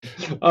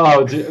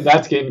Oh,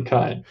 that's getting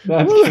cut.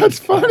 That's Well, getting that's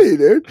cut. funny,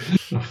 dude.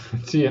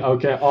 Gee,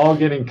 okay, all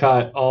getting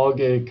cut. All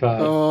getting cut. I'm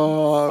just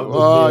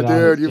Oh,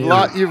 being dude,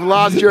 honest. you've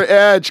lost your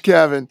edge,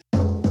 Kevin.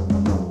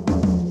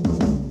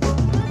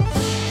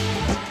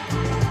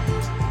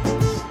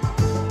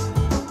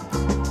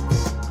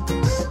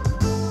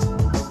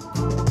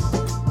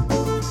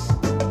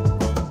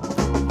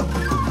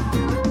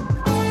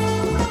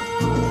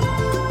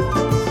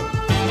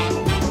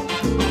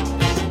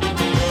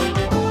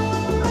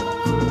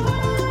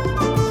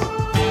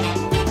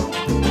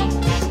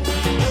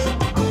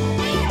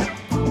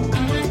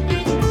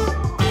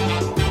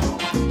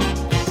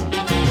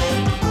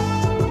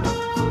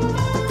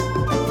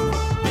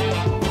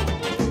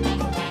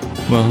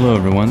 Well, hello,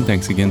 everyone.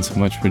 Thanks again so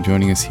much for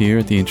joining us here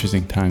at the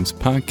Interesting Times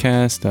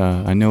podcast.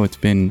 I know it's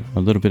been a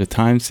little bit of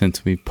time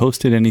since we've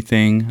posted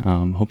anything.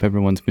 Hope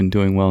everyone's been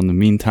doing well in the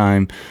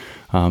meantime.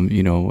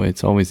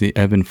 It's always the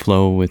ebb and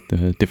flow with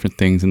the different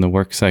things in the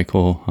work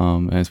cycle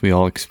as we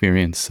all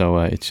experience. So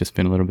it's just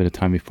been a little bit of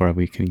time before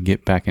we can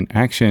get back in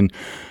action.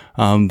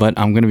 But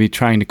I'm going to be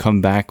trying to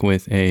come back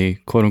with a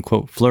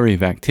quote-unquote flurry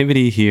of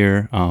activity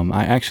here.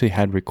 I actually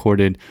had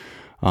recorded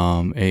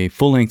a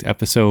full-length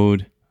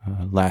episode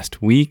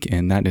last week,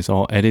 and that is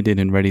all edited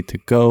and ready to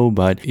go.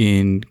 But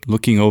in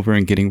looking over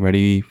and getting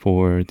ready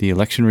for the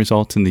election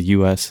results in the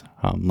U.S.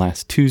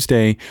 Last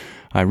Tuesday,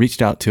 I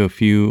reached out to a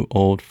few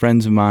old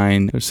friends of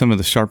mine. They're some of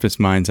the sharpest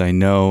minds I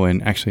know,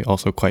 and actually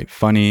also quite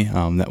funny.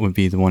 That would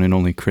be the one and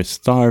only Chris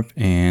Tharp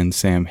and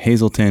Sam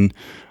Hazelton.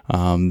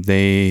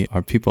 They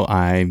are people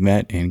I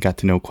met and got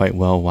to know quite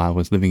well while I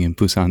was living in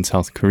Busan,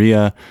 South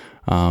Korea.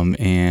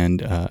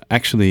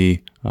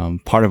 Actually,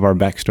 part of our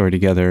backstory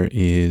together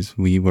is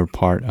we were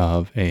part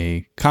of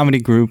a comedy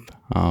group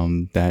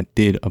that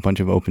did a bunch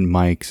of open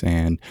mics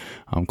and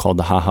called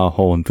the Ha Ha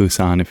Hole in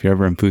Busan. If you're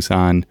ever in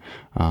Busan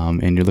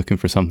and you're looking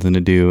for something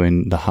to do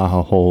and the Ha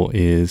Ha Hole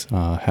is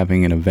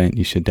having an event,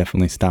 you should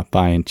definitely stop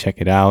by and check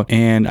it out.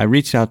 And I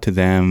reached out to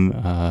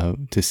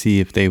them to see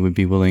if they would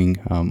be willing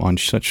on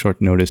such short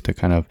notice to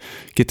kind of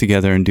get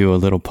together and do a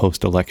little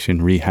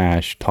post-election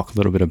rehash, talk a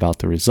little bit about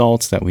the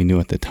results that we knew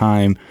at the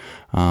time,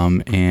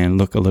 and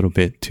look a little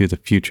bit to the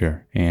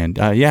future. And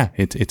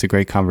it's a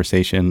great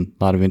conversation,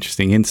 a lot of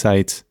interesting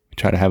insights. We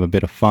try to have a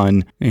bit of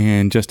fun.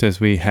 And just as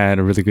we had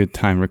a really good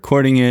time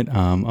recording it,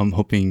 I'm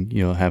hoping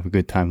you'll have a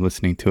good time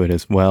listening to it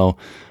as well.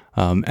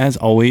 As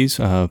always,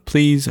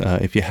 please,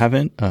 if you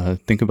haven't,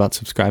 think about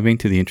subscribing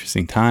to The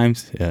Interesting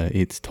Times.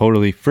 It's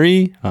totally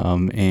free,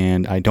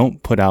 and I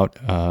don't put out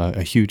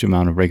a huge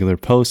amount of regular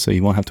posts, so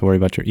you won't have to worry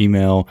about your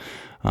email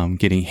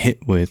getting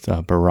hit with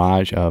a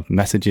barrage of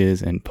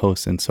messages and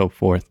posts and so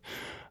forth.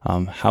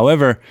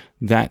 However,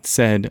 that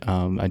said,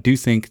 I do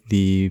think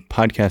the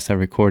podcast I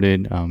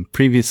recorded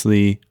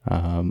previously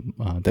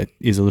that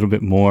is a little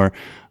bit more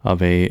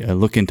of a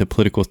look into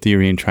political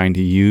theory and trying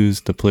to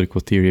use the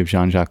political theory of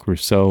Jean-Jacques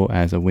Rousseau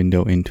as a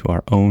window into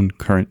our own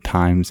current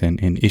times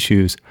and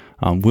issues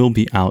will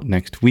be out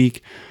next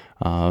week.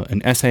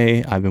 An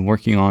essay I've been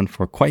working on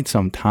for quite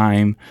some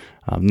time.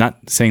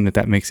 Not saying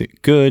that makes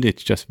it good.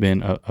 It's just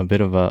been a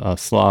bit of a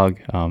slog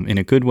in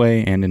a good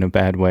way and in a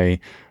bad way.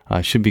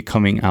 Should be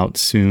coming out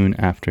soon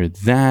after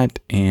that,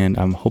 and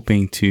I'm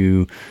hoping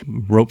to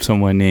rope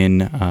someone in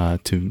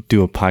to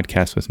do a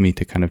podcast with me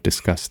to kind of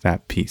discuss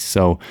that piece.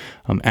 So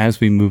as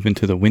we move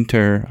into the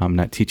winter, I'm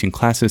not teaching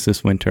classes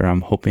this winter.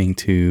 I'm hoping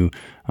to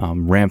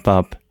ramp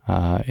up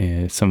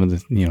some of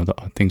the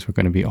things we're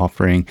going to be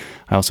offering.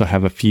 I also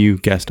have a few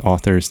guest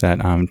authors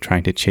that I'm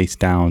trying to chase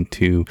down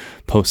to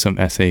post some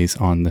essays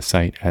on the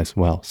site as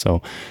well.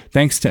 So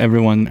thanks to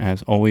everyone,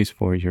 as always,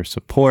 for your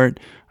support.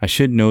 I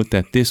should note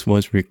that this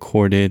was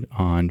recorded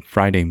on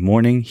Friday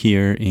morning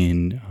here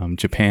in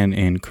Japan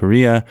and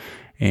Korea,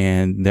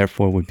 and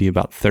therefore would be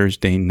about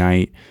Thursday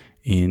night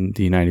in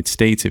the United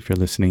States if you're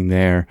listening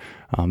there.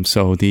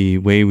 So the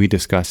way we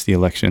discuss the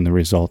election and the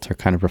results are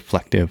kind of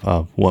reflective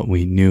of what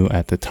we knew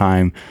at the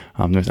time.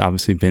 There's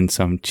obviously been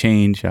some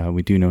change.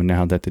 We do know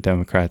now that the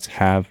Democrats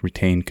have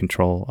retained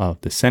control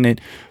of the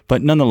Senate,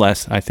 but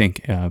nonetheless, I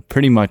think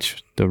pretty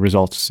much the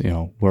results,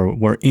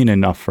 were in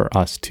enough for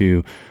us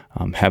to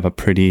have a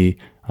pretty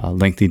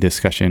lengthy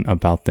discussion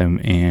about them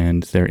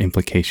and their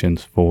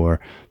implications for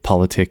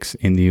politics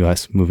in the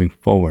U.S. moving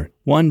forward.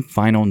 One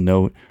final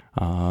note.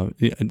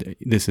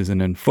 This is an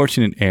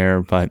unfortunate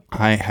error, but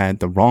I had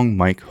the wrong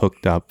mic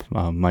hooked up.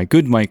 My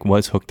good mic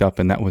was hooked up,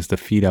 and that was the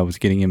feed I was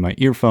getting in my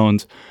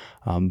earphones.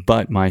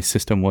 But my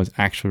system was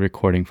actually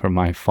recording from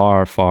my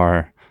far,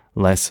 far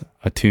less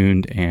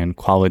attuned and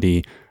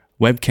quality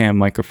webcam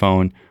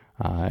microphone.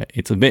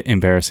 It's a bit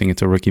embarrassing.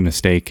 It's a rookie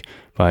mistake,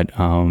 but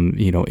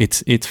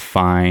it's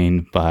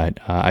fine. But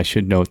I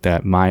should note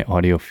that my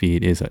audio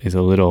feed is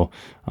a little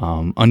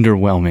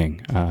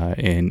underwhelming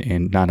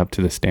and not up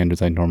to the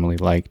standards I normally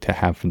like to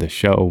have for the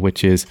show.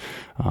 Which is,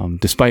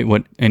 despite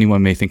what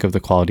anyone may think of the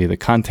quality of the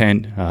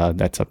content,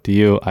 that's up to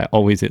you. I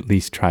always at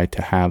least try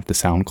to have the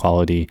sound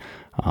quality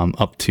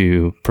up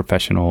to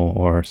professional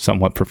or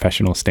somewhat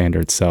professional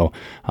standards. So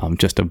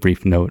just a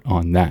brief note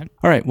on that.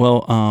 All right.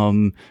 Well,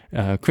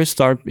 Chris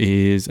Tharp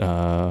is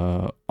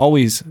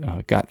always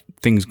got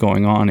things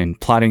going on and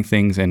plotting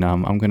things. And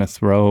I'm going to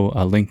throw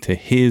a link to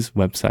his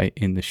website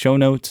in the show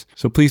notes.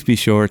 So please be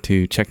sure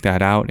to check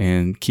that out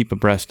and keep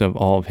abreast of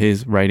all of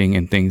his writing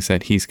and things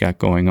that he's got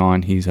going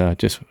on. He's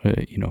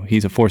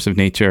he's a force of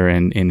nature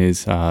and is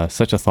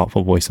such a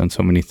thoughtful voice on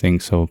so many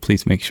things. So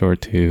please make sure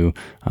to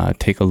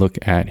take a look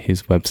at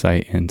his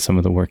website and some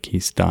of the work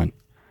he's done.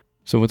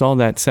 So with all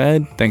that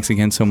said, thanks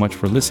again so much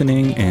for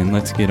listening, and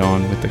let's get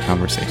on with the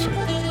conversation.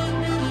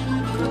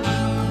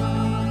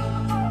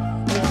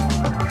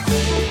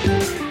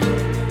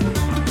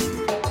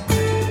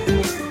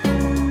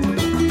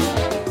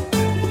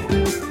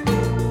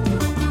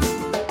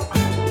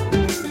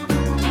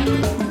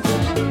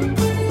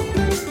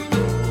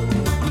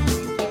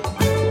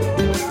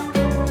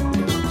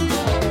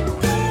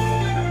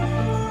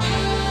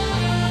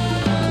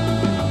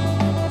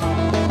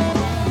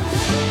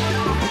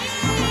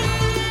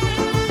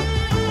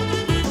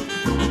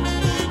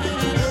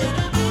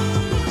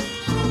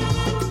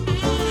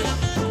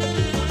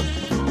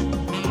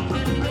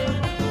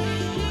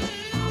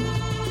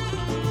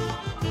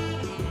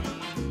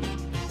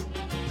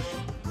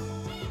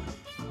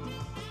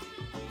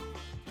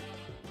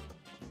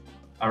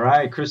 All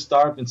right, Chris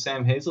Tharp and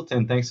Sam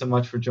Hazelton, thanks so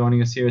much for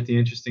joining us here at the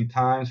Interesting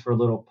Times for a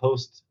little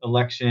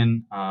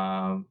post-election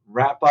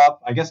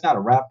wrap-up. I guess not a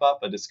wrap-up,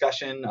 a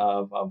discussion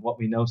of what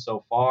we know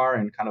so far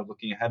and kind of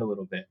looking ahead a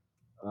little bit.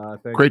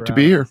 Great to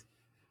be here.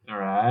 All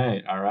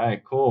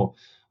right, cool.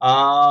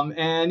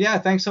 And yeah,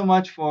 thanks so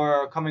much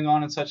for coming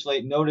on such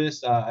late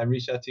notice. I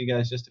reached out to you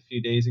guys just a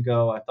few days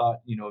ago. I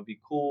thought, it'd be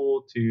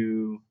cool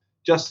to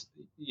just,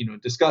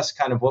 discuss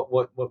kind of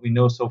what we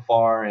know so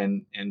far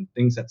and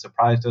things that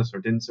surprised us or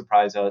didn't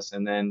surprise us,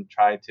 and then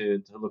try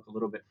to look a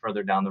little bit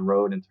further down the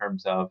road in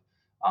terms of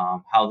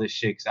how this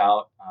shakes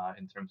out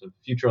in terms of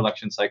future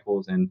election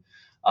cycles and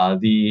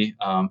the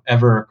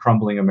ever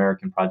crumbling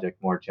American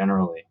project more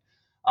generally.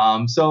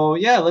 So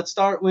yeah, let's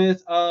start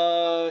with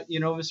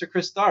Mr.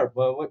 Chris Tharp.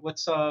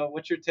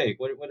 What's your take?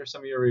 What are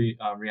some of your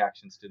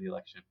reactions to the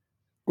election?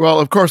 Well,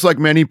 of course, like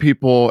many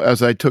people,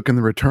 as I took in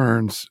the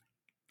returns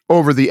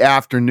over the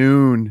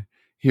afternoon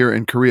here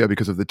in Korea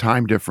because of the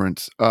time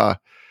difference, I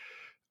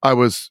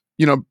was,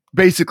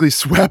 basically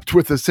swept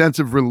with a sense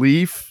of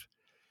relief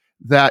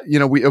that,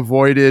 we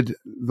avoided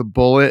the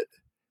bullet,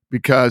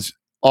 because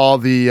all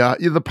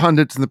the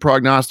pundits and the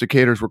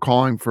prognosticators were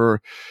calling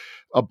for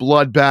a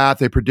bloodbath.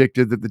 They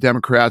predicted that the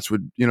Democrats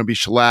would, be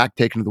shellacked,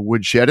 taken to the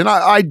woodshed. And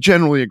I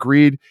generally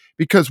agreed,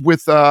 because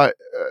with the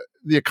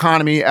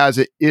economy as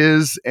it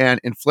is, and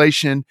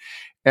inflation,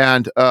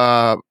 and,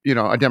 a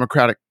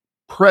Democratic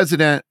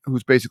president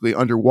who's basically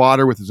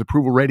underwater with his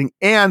approval rating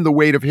and the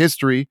weight of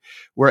history,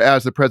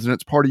 whereas the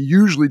president's party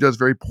usually does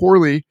very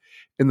poorly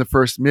in the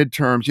first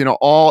midterms,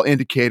 all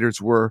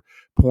indicators were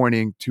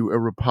pointing to a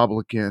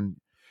Republican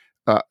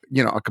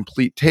a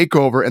complete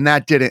takeover, and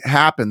that didn't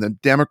happen. The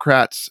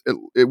Democrats,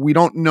 we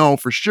don't know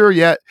for sure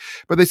yet,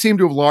 but they seem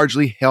to have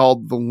largely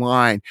held the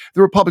line.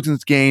 The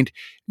Republicans gained,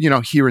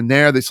 here and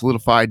there. They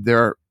solidified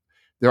their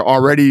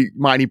already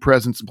mighty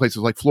presence in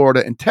places like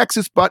Florida and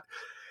Texas, but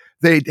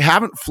they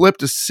haven't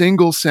flipped a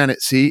single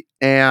Senate seat.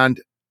 And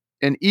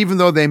even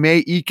though they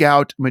may eke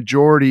out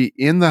majority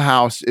in the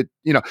House,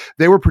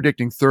 they were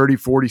predicting 30,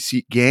 40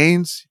 seat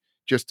gains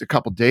just a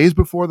couple days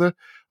before the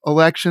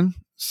election.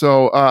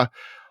 So,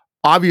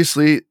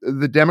 obviously,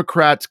 the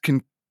Democrats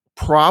can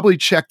probably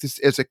check this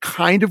as a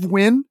kind of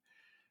win,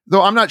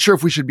 though I'm not sure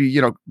if we should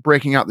be,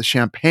 breaking out the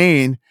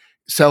champagne,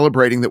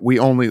 celebrating that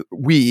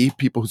we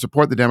people who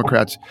support the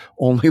Democrats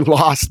only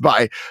lost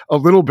by a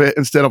little bit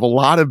instead of a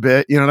lot of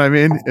bit. You know what I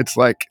mean? It's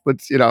like,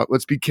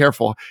 let's be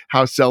careful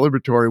how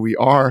celebratory we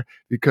are,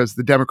 because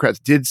the Democrats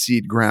did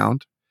cede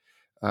ground.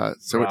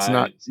 So right. It's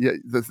not,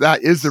 that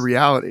is the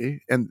reality.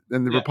 And the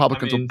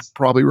Republicans will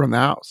probably run the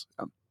House.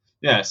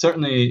 Yeah,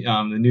 certainly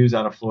the news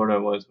out of Florida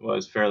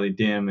was fairly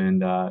dim.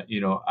 And,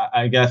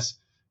 I guess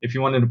if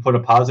you wanted to put a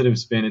positive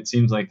spin, it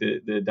seems like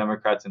the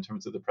Democrats, in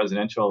terms of the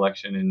presidential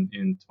election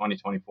in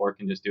 2024,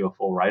 can just do a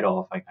full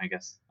write-off. I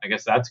guess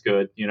that's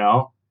good, You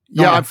don't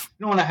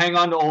want to hang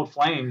on to old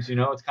flames,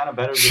 It's kind of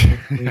better to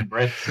clean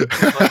breaks.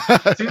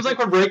 It seems like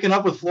we're breaking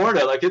up with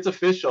Florida. Like, it's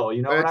official,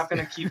 We're not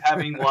going to keep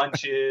having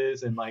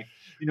lunches and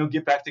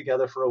get back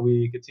together for a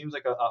week. It seems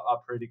like a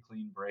pretty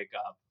clean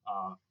breakup.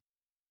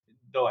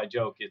 Though I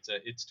joke,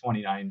 it's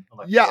 29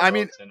 elections.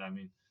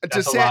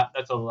 Yeah,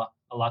 that's a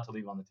lot to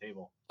leave on the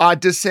table.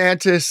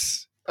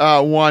 DeSantis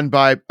won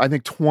by, I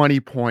think, 20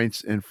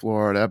 points in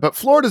Florida, but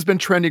Florida's been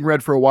trending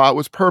red for a while. It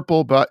was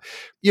purple, but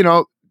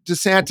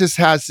DeSantis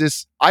has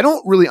this. I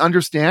don't really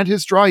understand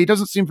his draw. He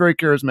doesn't seem very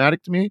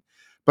charismatic to me,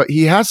 but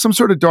he has some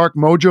sort of dark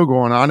mojo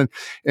going on,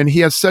 and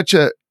he has such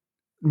a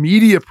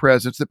media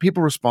presence that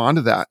people respond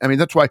to that. I mean,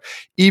 that's why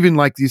even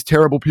like these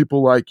terrible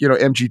people like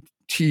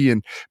MGT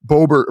and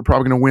Boebert are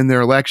probably going to win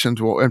their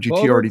elections. Well,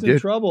 MGT already did.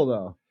 Trouble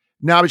though.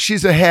 No, but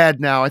she's ahead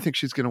now. I think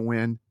she's going to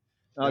win.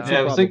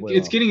 Yeah, it was like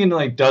it's getting into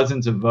like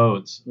dozens of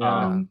votes.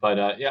 Yeah.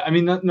 But yeah, I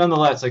mean,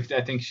 nonetheless, like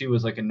I think she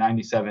was like a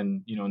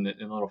 97, you know, in the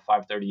little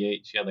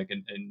 538, she had like a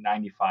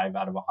 95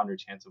 out of 100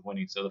 chance of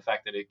winning. So the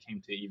fact that it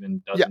came to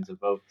even dozens of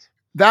votes,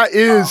 that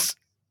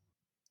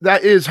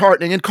is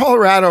heartening. And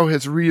Colorado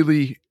has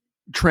really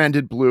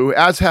trended blue,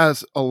 as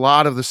has a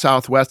lot of the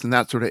Southwest and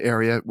that sort of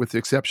area, with the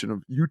exception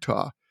of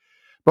Utah.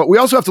 But we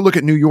also have to look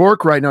at New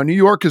York right now. New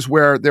York is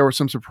where there were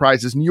some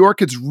surprises. New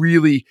York has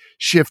really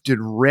shifted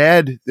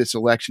red this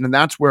election, and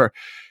that's where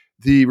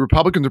the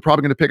Republicans are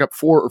probably going to pick up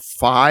 4 or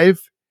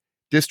 5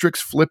 districts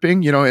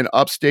flipping, you know, in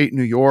upstate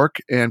New York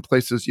and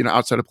places, you know,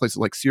 outside of places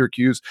like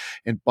Syracuse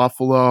and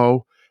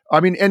Buffalo. I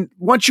mean, and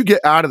once you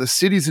get out of the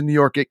cities in New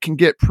York, it can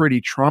get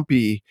pretty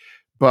Trumpy,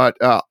 but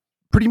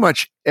pretty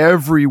much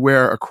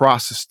everywhere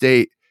across the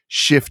state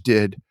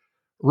shifted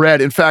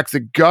red. In fact, the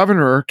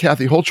governor,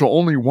 Kathy Hochul,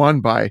 only won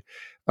by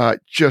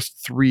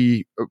just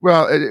 3.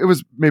 Well, it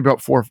was maybe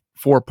about 4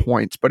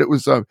 points, but it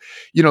was,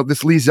 you know,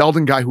 this Lee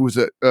Zeldin guy who was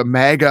a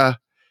MAGA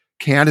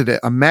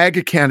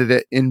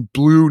candidate in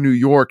blue New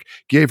York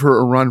gave her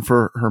a run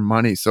for her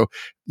money. So,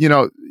 you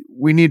know,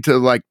 we need to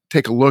like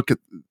take a look at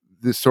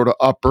this sort of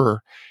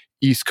upper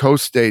East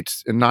Coast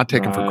states and not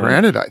take them for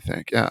granted, I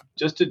think. Yeah.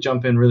 Just to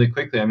jump in really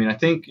quickly, I mean, I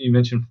think we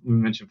mentioned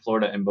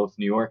Florida and both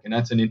New York, and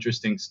that's an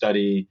interesting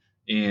study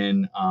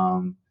in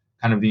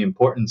kind of the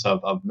importance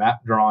of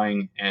map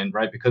drawing. And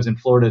right, because in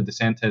Florida,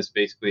 DeSantis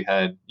basically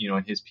had, you know,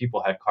 and his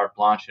people had carte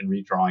blanche in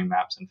redrawing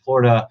maps in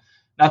Florida.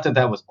 Not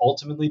that was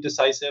ultimately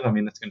decisive. I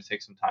mean, that's going to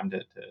take some time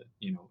to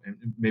you know, and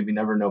maybe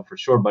never know for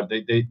sure. But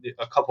they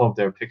a couple of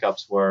their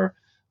pickups were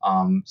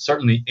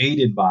certainly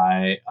aided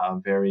by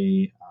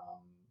very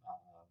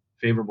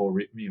favorable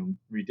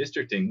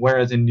redistricting.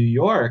 Whereas in New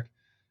York,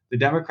 the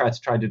Democrats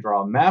tried to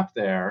draw a map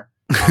there,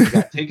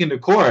 got taken to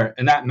court,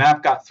 and that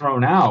map got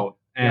thrown out.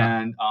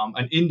 And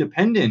an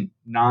independent,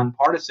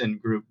 nonpartisan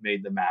group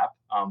made the map,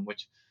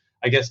 which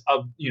I guess,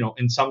 you know,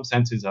 in some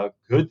sense is a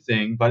good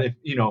thing. But if,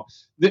 you know,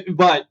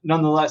 but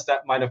nonetheless,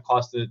 that might have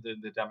cost the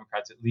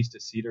Democrats at least a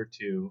seat or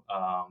two,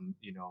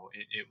 you know,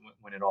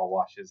 when it all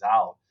washes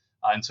out.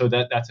 And so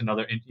that's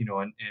another, you know,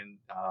 and you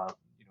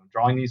know,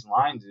 drawing these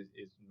lines is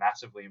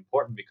massively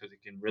important, because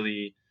it can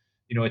really,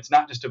 you know, it's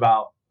not just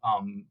about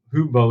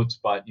who votes,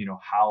 but, you know,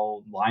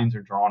 how lines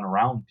are drawn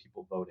around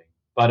people voting.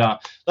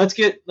 But let's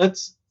get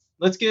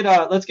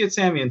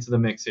Sammy into the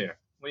mix here.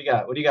 What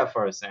do you got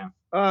for us, Sam?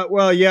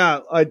 Well, yeah,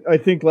 I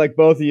think like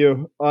both of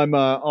you, I'm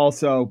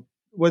also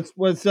was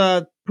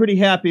pretty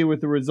happy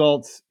with the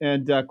results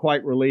and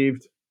quite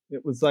relieved.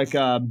 It was like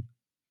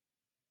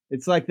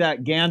it's like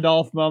that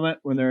Gandalf moment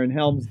when they're in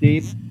Helm's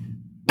Deep, you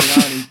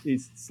know, and he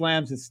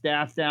slams his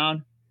staff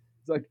down.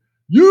 It's like,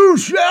 "You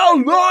shall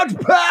not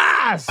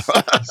pass."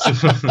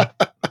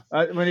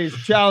 When he's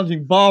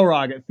challenging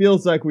Balrog, it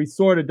feels like we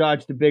sort of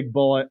dodged a big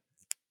bullet.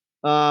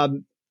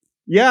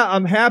 Yeah,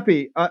 I'm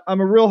happy.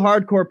 I'm a real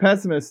hardcore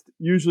pessimist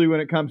usually when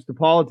it comes to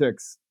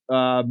politics,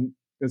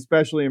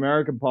 especially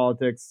American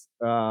politics.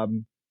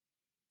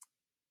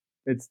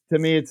 It's, to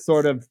me, it's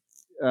sort of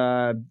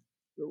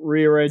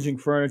rearranging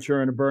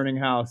furniture in a burning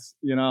house,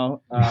 you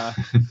know.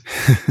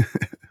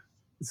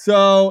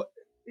 So,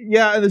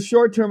 yeah, in the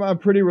short term, I'm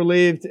pretty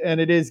relieved, and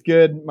it is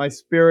good. My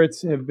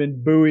spirits have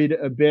been buoyed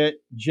a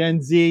bit.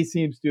 Gen Z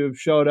seems to have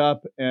showed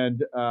up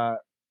and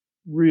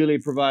really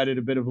provided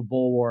a bit of a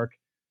bulwark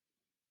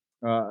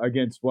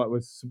against what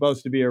was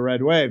supposed to be a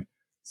red wave.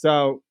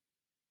 So,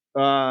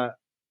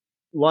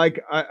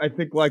 like I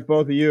think, like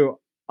both of you,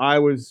 I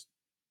was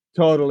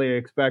totally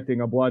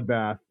expecting a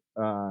bloodbath.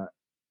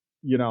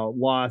 You know,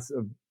 loss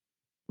of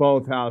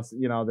both house.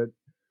 You know, that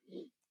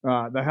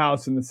the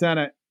House and the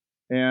Senate,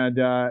 and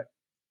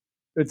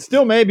it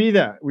still may be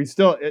that we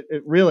still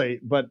it really,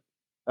 but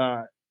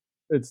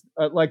it's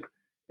like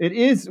it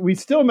is. We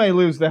still may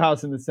lose the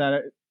House and the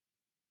Senate.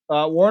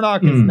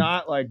 Warnock is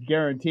not like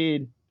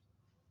guaranteed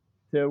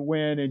to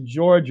win in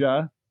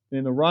Georgia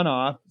in the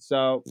runoff.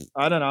 So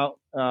I don't know.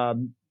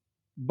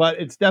 But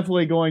it's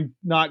definitely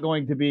not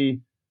going to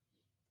be,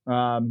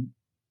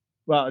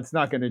 well, it's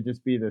not going to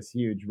just be this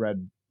huge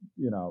red,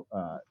 you know,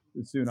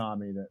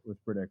 tsunami that was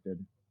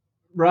predicted.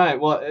 Right.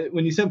 Well,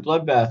 when you said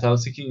bloodbath, I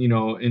was thinking, you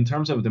know, in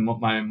terms of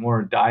my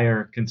more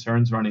dire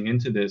concerns running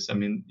into this. I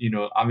mean, you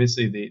know,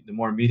 obviously the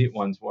more immediate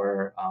ones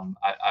were,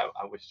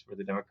 I wish for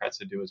the Democrats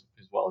to do as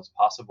well as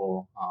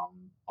possible,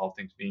 all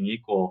things being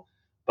equal.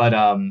 But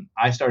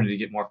I started to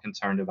get more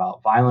concerned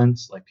about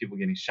violence, like people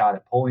getting shot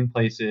at polling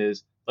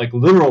places, like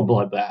literal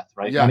bloodbath,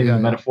 right? Not even a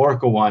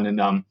metaphorical one. And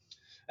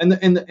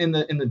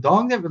the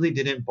dog that really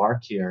didn't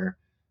bark here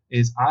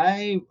is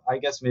I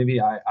guess maybe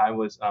I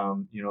was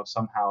you know,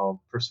 somehow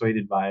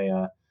persuaded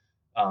by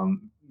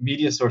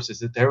media sources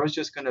that there was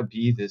just going to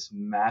be this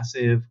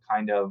massive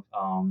kind of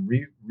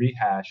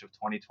rehash of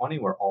 2020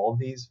 where all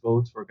these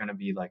votes were going to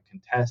be like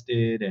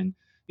contested, and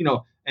you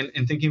know,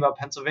 and thinking about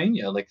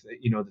Pennsylvania, like,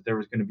 you know, that there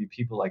was going to be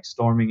people like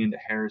storming into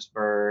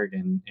Harrisburg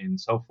and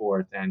so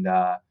forth, and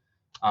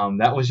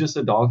that was just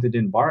a dog that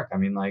didn't bark. I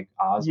mean, like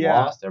Oz Yeah.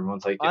 lost.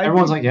 Everyone's like, I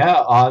everyone's think- like,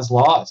 yeah, Oz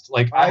lost.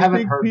 Like I haven't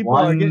think heard people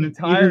one. are getting even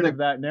tired the- of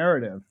that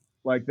narrative,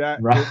 like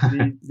that Right.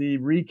 the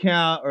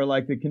recount or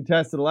like the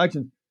contested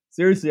elections.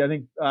 Seriously, I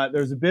think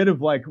there's a bit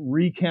of like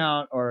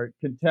recount or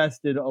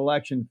contested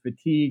election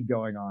fatigue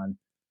going on,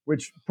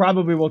 which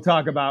probably we'll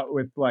talk about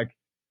with like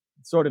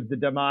sort of the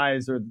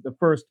demise or the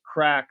first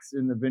cracks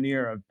in the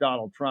veneer of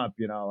Donald Trump.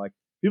 You know, like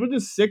people are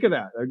just sick of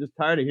that. They're just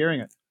tired of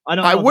hearing it. I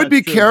don't. I know if would be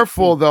that's true,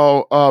 careful but-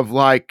 though of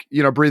like,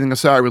 you know, breathing a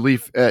sigh of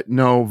relief at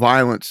no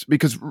violence,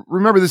 because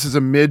remember this is a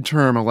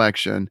midterm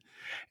election,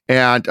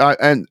 and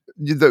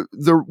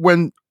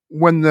the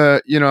when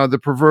the, you know, the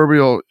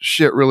proverbial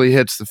shit really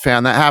hits the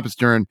fan, that happens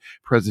during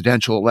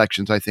presidential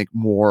elections. I think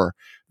more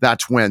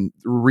that's when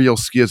real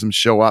schisms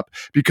show up,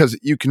 because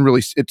you can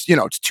really, it's, you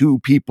know, it's two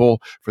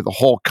people for the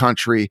whole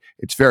country.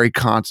 It's very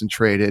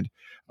concentrated.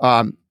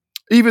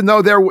 Even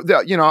though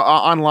you know,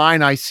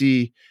 online I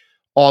see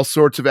all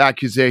sorts of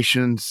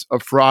accusations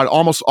of fraud,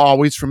 almost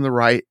always from the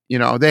right. You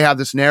know, they have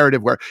this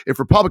narrative where if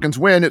Republicans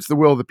win, it's the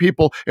will of the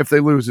people. If they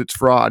lose, it's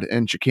fraud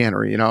and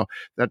chicanery. You know,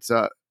 that's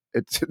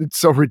it's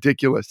so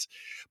ridiculous.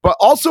 But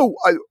also,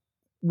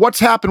 what's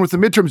happened with the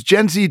midterms?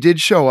 Gen Z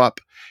did show up,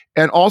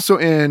 and also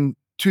in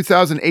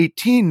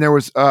 2018 there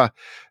was a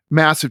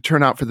massive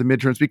turnout for the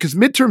midterms, because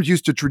midterms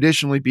used to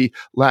traditionally be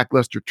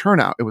lackluster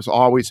turnout. It was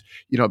always,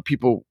 you know,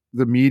 people,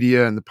 the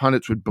media and the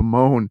pundits would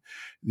bemoan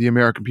the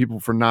American people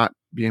for not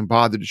being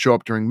bothered to show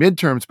up during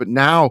midterms. But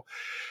now,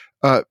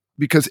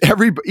 because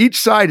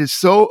each side is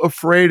so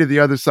afraid of the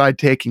other side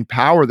taking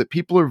power, that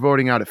people are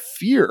voting out of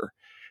fear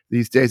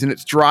these days, and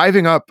it's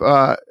driving up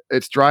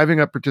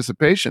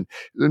participation.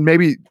 And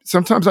maybe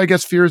sometimes I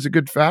guess fear is a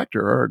good factor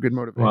or a good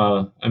motivation.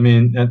 Well, I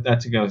mean,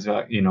 that goes,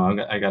 you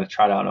know, I got to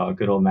trot out a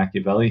good old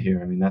Machiavelli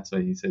here. I mean, that's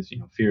why he says, you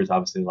know, fear is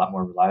obviously a lot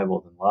more reliable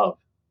than love,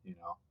 you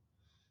know.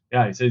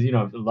 Yeah, he says, you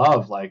know, if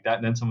love like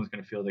that, then someone's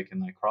going to feel they can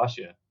like cross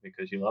you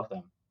because you love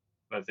them.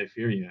 But if they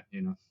fear you,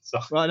 you know, so.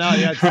 Well, no,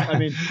 yeah, I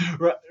mean,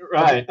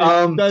 right.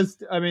 It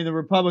does. I mean, the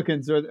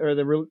Republicans or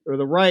the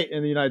right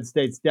in the United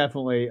States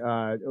definitely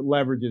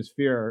leverages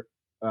fear.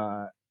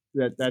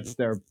 That's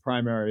their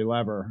primary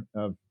lever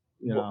of,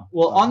 you know.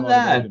 Well, on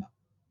motivation.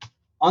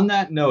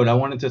 that note, I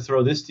wanted to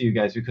throw this to you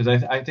guys, because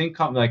I think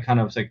like kind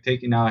of like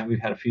taking now, we've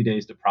had a few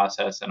days to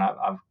process, and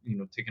I've you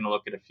know, taken a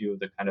look at a few of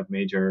the kind of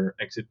major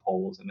exit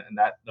polls, and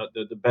that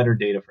the better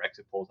data for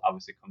exit polls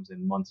obviously comes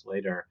in months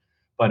later.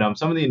 But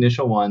some of the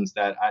initial ones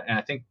that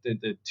I think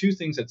the two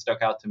things that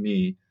stuck out to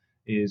me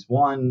is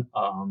one,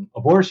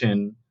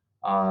 abortion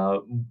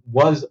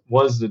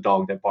was the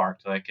dog that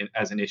barked, like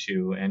as an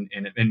issue, and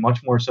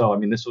much more so. I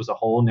mean, this was a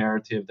whole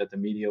narrative that the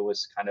media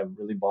was kind of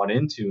really bought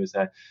into, is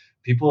that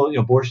people, you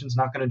know, abortion's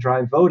not going to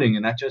drive voting,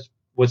 and that just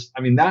was.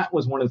 I mean, that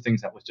was one of the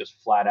things that was just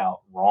flat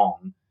out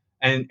wrong.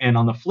 And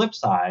on the flip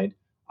side,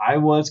 I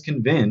was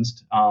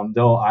convinced,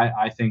 though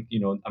I think,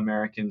 you know,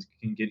 Americans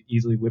can get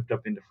easily whipped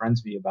up into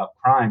frenzy about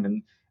crime,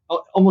 and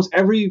almost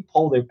every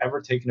poll they've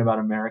ever taken about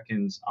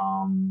Americans'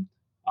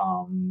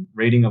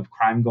 rating of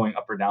crime going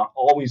up or down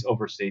always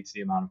overstates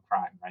the amount of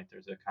crime, right?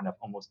 There's a kind of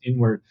almost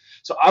inward.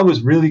 So I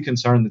was really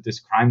concerned that this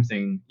crime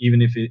thing,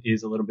 even if it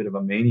is a little bit of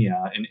a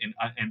mania,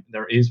 and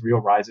there is real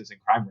rises in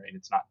crime rate,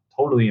 it's not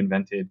totally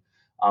invented,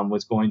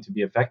 was going to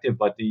be effective.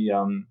 But the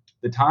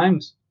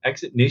Times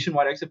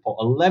nationwide exit poll,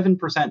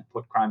 11%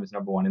 put crime as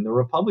number one, and the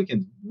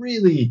Republicans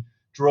really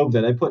drove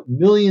that. They put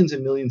millions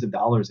and millions of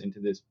dollars into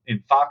this.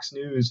 In Fox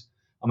News,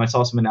 I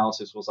saw some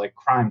analysis was like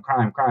crime.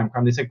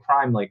 They said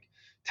crime like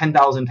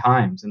 10,000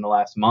 times in the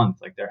last month,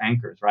 like their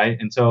anchors, right?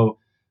 And so,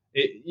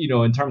 you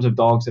know, in terms of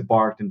dogs that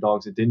barked and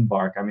dogs that didn't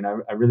bark, I mean,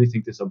 I really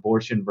think this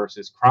abortion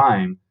versus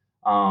crime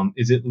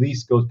is at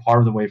least goes part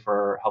of the way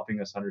for helping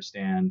us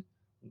understand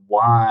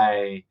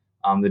why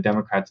the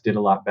Democrats did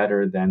a lot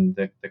better than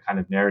the kind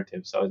of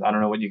narrative. So I don't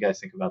know what you guys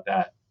think about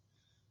that.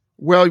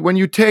 Well, when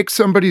you take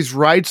somebody's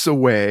rights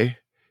away,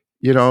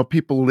 you know,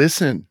 people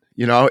listen,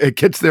 you know, it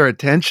gets their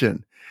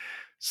attention.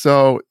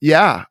 So,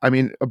 yeah, I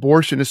mean,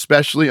 abortion,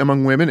 especially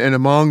among women and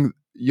among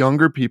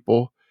younger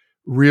people,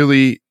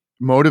 really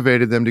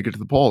motivated them to get to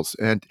the polls.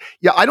 And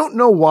yeah, I don't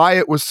know why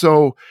it was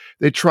so,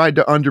 they tried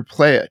to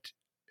underplay it.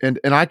 And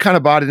I kind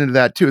of bought into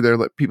that too.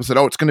 People said,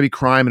 oh, it's going to be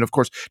crime. And of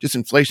course, just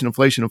inflation.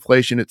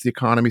 It's the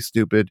economy,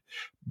 stupid.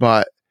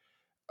 But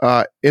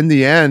in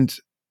the end,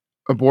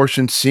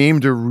 abortion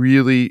seemed to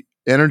really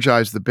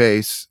energize the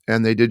base,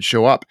 and they did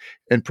show up.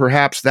 And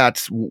perhaps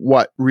that's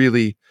what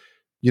really,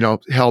 you know,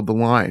 held the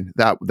line.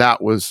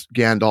 That was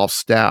Gandalf's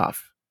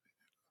staff.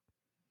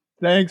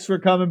 Thanks for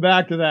coming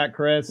back to that,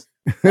 Chris.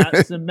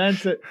 That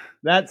cements it.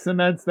 That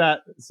cements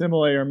that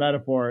simile or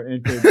metaphor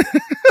into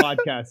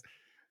podcast.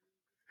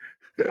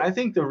 I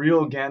think the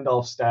real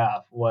Gandalf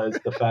staff was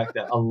the fact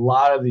that a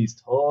lot of these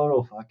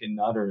total fucking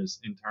nutters,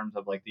 in terms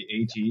of like the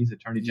AGs,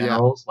 attorney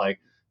generals, like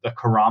the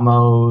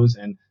Karamos,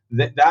 and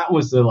that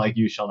was the like,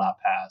 you shall not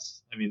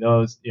pass. I mean,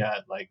 those,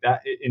 like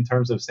that in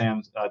terms of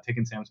Sam's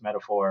taking Sam's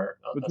metaphor,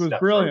 which was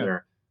brilliant.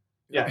 Further.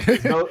 Yeah,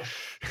 there's no.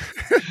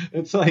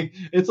 It's like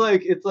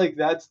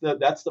that's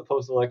the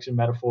post-election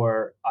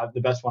metaphor,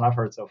 the best one I've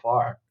heard so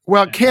far.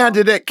 Well, And,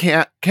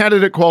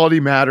 candidate quality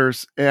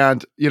matters,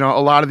 and a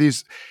lot of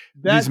these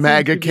That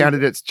MAGA seems to be-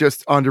 candidites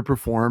just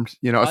underperformed.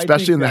 I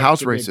Especially think in the that's House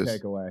the big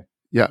races. takeaway.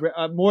 Yeah.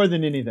 More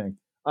than anything.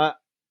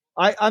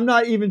 I'm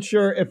not even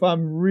sure if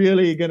I'm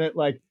really gonna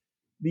like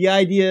the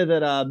idea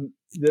that I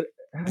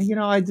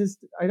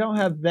don't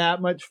have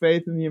that much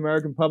faith in the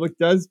American public.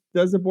 Does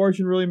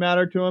abortion really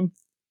matter to them?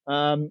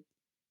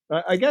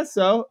 I guess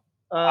so.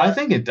 I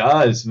think it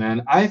does,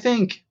 man. I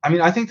think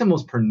the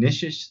most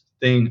pernicious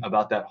thing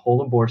about that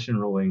whole abortion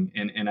ruling,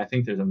 and I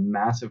think there's a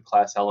massive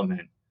class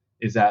element,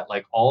 is that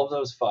like all of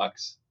those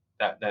fucks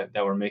that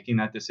were making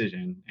that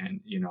decision,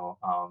 and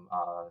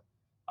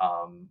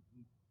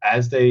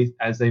as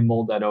they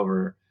mulled that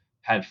over,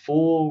 had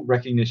full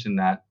recognition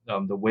that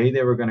the way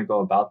they were going to go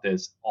about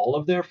this, all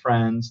of their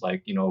friends,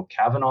 like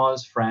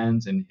Kavanaugh's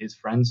friends and his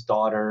friends'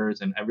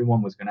 daughters, and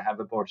everyone was going to have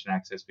abortion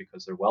access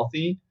because they're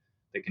wealthy.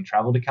 They can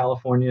travel to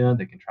California.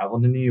 They can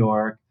travel to New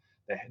York.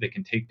 They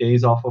can take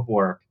days off of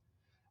work.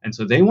 And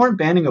so they weren't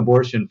banning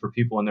abortion for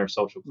people in their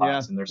social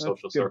class, in their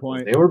social circles.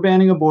 Point. They were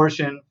banning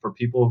abortion for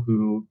people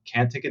who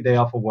can't take a day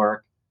off of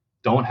work,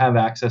 don't have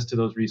access to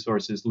those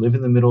resources, live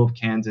in the middle of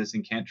Kansas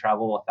and can't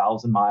travel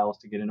 1,000 miles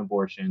to get an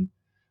abortion.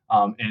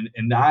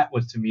 And that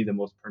was, to me, the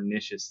most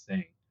pernicious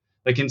thing.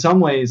 Like in some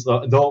ways,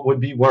 though it would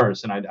be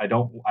worse, and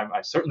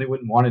I certainly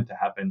wouldn't want it to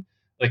happen.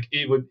 Like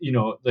it would,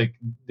 like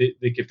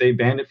if they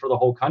banned it for the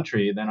whole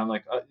country, then I'm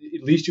like,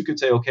 at least you could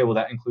say, okay, well,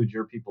 that includes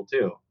your people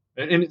too.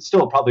 And it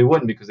still probably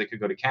wouldn't, because they could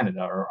go to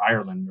Canada or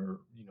Ireland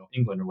or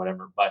England or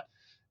whatever. But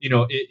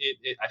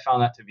I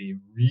found that to be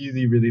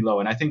really, really low.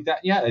 And I think that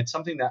it's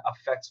something that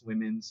affects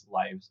women's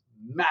lives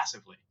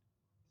massively.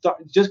 So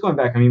just going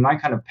back, I mean, my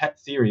kind of pet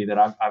theory that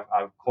I've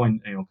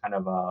coined,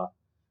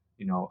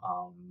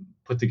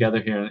 put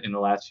together here in the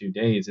last few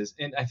days is,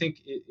 and I think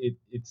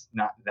it's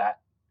not that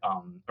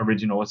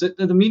original, is that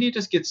the media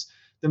just gets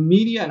the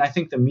media, and I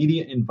think the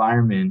media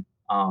environment,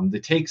 the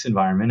takes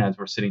environment, as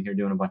we're sitting here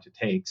doing a bunch of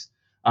takes,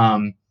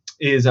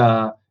 is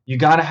you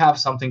got to have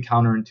something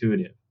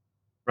counterintuitive,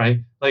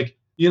 right? Like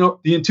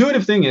the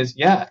intuitive thing is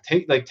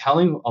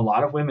telling a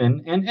lot of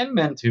women and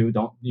men too,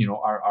 don't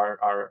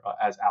are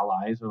as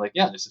allies, or like,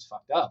 this is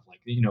fucked up,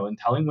 like and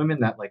telling women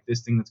that like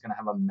this thing that's going to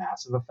have a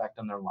massive effect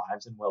on their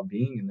lives and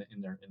well-being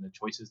in the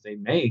choices they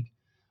make,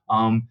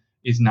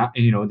 is not,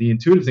 the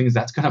intuitive thing is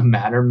that's going to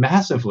matter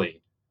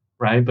massively,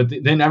 right? But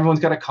then everyone's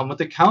got to come with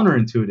the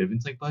counterintuitive.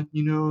 It's like, but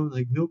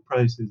like milk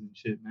prices and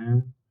shit,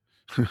 man.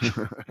 And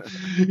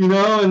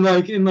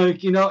I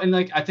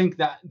think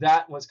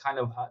that was kind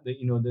of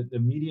the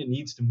media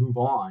needs to move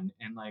on,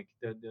 and like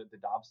the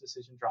Dobbs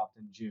decision dropped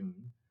in June,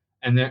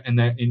 and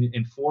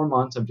in 4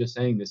 months of just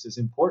saying this is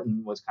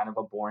important was kind of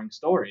a boring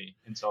story,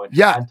 and so it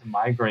had to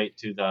migrate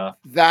to the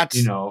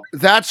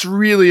that's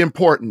really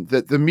important,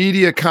 that the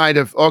media kind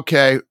of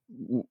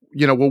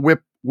we'll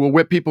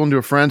whip people into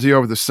a frenzy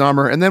over the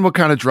summer, and then we'll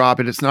kind of drop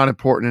it. It's not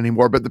important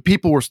anymore, but the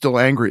people were still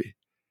angry,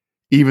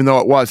 even though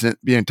it wasn't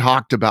being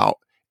talked about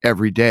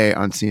every day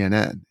on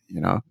CNN,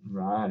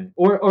 Right.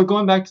 Or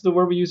going back to the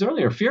word we used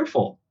earlier,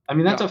 fearful. I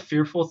mean, that's a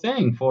fearful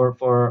thing for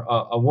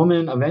a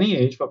woman of any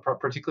age, but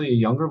particularly a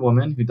younger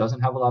woman who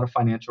doesn't have a lot of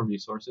financial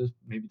resources,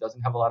 maybe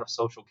doesn't have a lot of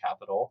social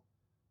capital,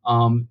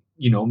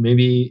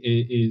 maybe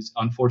is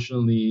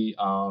unfortunately,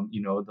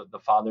 the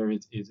father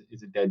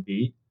is a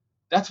deadbeat.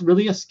 That's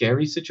really a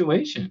scary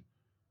situation.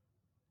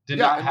 To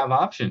not have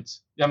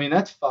options. I mean,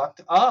 that's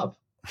fucked up.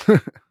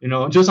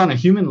 Just on a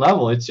human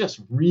level, it's just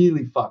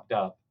really fucked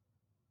up.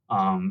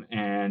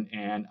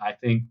 And I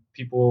think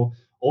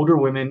older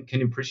women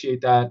can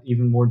appreciate that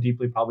even more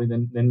deeply probably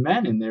than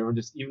men. And they were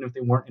just, even if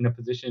they weren't in a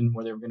position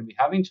where they were going to be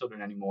having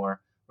children anymore,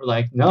 were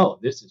like, no,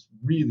 this is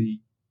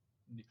really,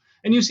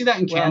 and you see that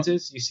in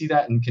Kansas, you see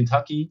that in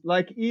Kentucky.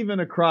 Like even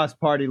across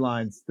party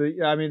lines,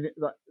 I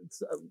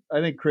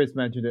think Chris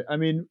mentioned it. I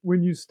mean,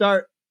 when you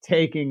start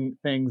taking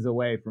things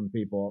away from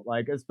people,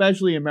 like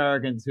especially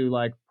Americans who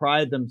like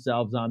pride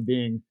themselves on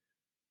being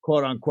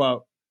quote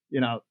unquote,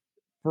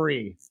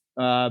 free.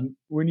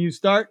 When you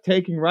start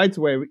taking rights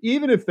away,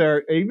 even if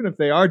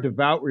they are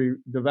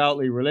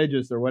devoutly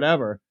religious or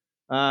whatever,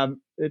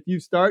 if you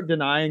start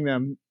denying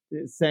them,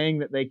 saying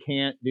that they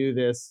can't do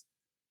this,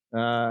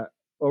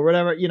 or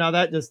whatever,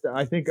 that just,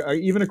 I think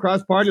even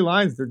across party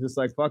lines, they're just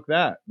like, fuck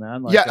that,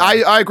 man. Like,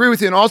 I agree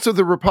with you. And also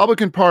the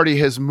Republican Party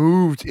has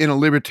moved in a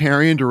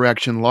libertarian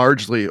direction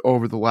largely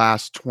over the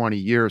last 20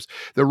 years.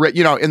 In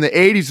the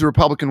 80s, the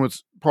Republican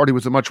Party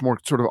was a much more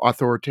sort of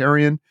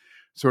authoritarian,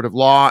 sort of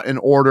law and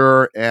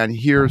order, and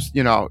here's,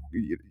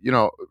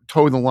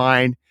 toe the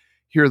line,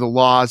 here are the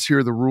laws, here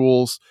are the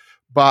rules.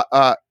 But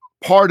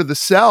part of the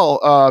sell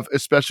of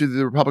especially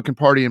the Republican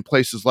Party in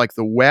places like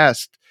the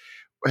West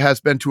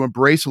has been to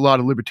embrace a lot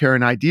of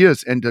libertarian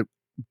ideas and to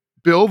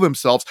bill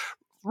themselves,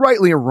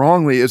 rightly or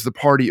wrongly, as the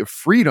party of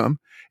freedom,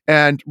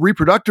 and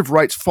reproductive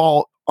rights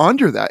fall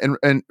under that,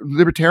 and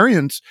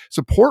libertarians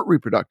support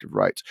reproductive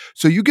rights.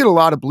 So you get a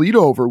lot of bleed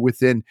over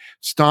within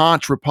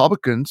staunch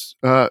Republicans,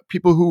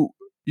 people who,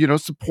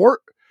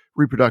 support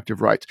reproductive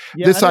rights.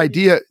 Yeah, This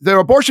idea, the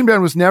abortion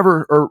ban was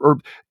never, or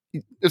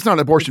it's not an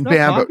abortion it's not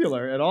ban,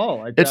 popular at all.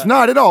 Like it's that.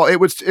 not at all.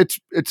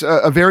 It's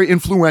a very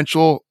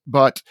influential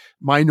but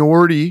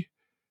minority,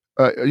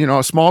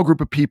 a small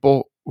group of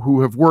people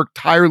who have worked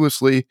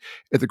tirelessly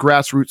at the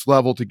grassroots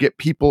level to get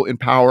people in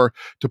power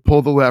to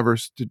pull the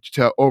levers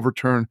to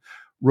overturn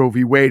Roe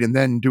v. Wade, and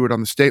then do it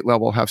on the state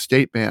level, have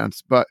state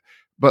bans. But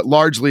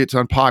largely it's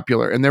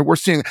unpopular. And we're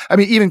seeing,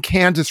 even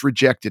Kansas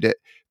rejected it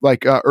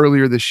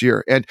earlier this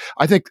year. And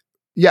I think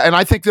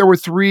there were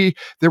three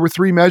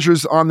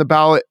measures on the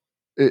ballot,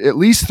 at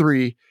least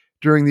three,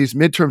 during these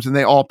midterms, and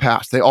they all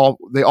passed. They all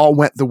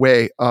went the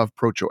way of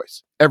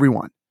pro-choice.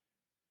 Everyone.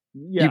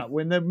 Yeah,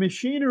 when the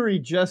machinery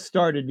just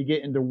started to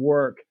get into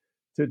work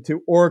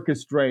to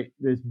orchestrate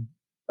this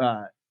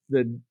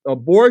the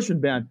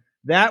abortion ban,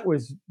 that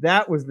was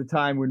the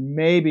time when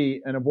maybe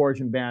an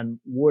abortion ban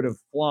would have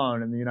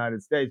flown in the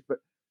United States. But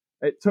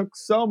it took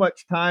so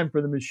much time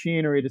for the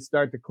machinery to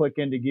start to click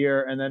into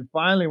gear, and then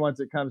finally, once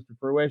it comes to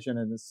fruition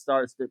and it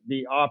starts to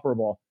be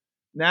operable,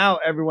 now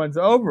everyone's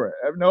over it.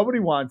 Nobody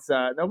wants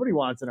an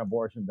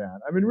abortion ban.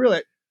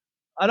 Really,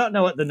 I don't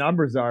know what the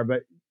numbers are,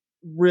 but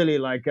really,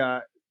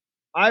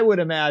 I would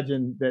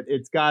imagine that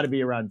it's got to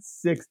be around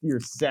 60 or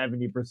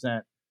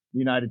 70% the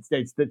United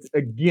States that's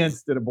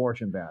against an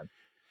abortion ban.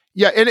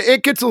 Yeah, and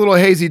it gets a little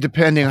hazy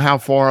depending on how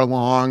far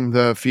along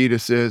the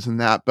fetus is and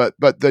that, but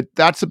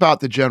that's about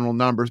the general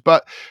numbers.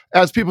 But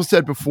as people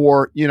said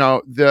before,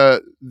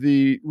 the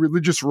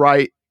religious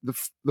right,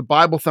 the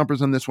Bible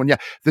thumpers on this one,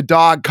 the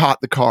dog caught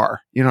the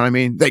car. You know what I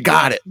mean? They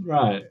got it.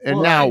 Right.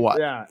 And now what?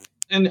 Yeah.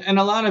 And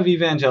a lot of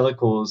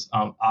evangelicals,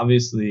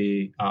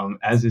 obviously,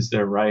 as is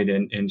their right,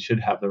 and should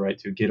have the right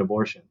to get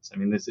abortions. I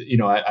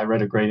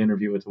read a great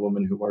interview with a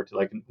woman who worked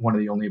at one of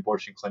the only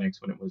abortion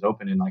clinics when it was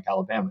open in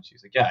Alabama.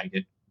 She's like, yeah, I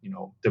get,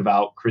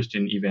 devout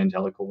Christian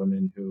evangelical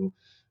women who,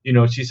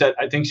 she said,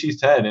 I think she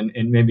said,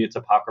 and maybe it's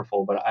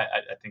apocryphal, but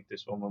I think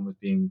this woman was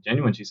being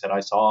genuine. She said, I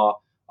saw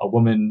a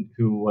woman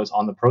who was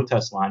on the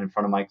protest line in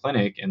front of my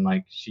clinic, and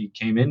she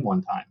came in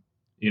one time.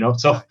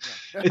 So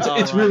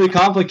it's really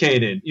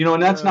complicated,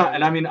 and that's not,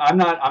 and I'm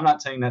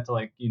not saying that to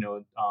have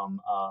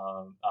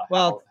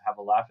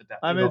a laugh at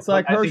that. It's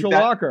like Herschel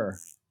Walker,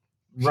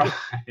 right?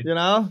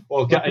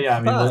 Well,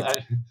 yeah,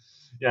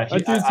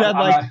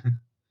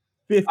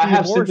 I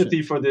have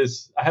sympathy for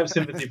this. I have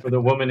sympathy for the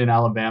woman in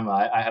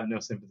Alabama. I have no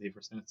sympathy for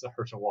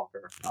Herschel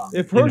Walker.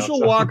 If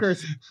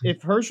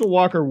Herschel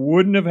Walker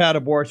wouldn't have had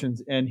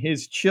abortions and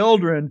his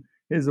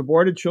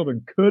aborted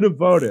children could have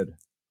voted,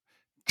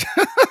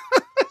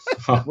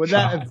 would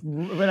that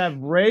have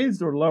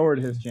raised or lowered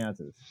his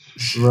chances?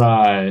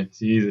 Right.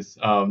 Jesus.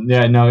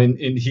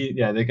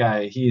 The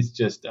guy, he's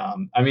just,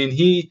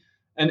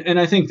 and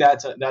I think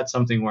that's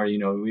something where,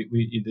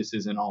 we this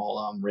isn't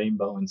all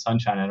rainbow and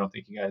sunshine. I don't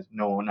think you guys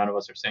know, none of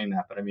us are saying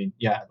that, but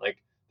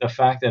the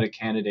fact that a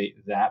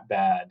candidate that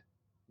bad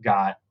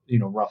got,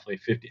 roughly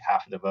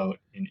half of the vote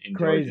in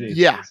crazy.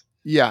 Georgia.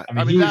 Yeah.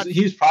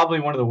 He's probably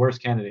one of the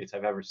worst candidates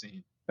I've ever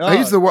seen.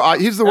 He's the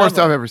worst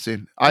I've ever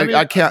seen.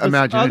 I can't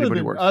imagine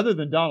anybody worse. Other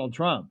than Donald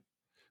Trump.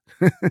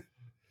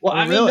 Well,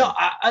 really? No,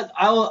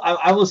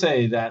 I will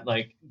say that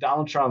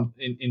Donald Trump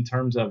in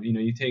terms of,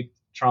 you take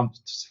Trump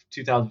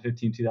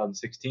 2015,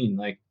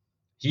 2016,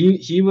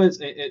 he was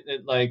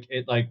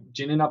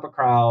ginning up a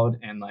crowd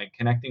and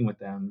connecting with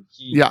them.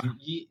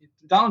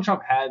 Donald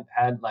Trump had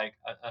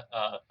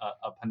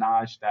a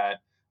panache that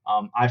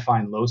I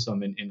find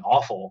loathsome and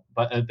awful,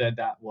 but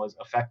that was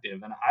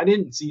effective. And I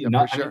didn't see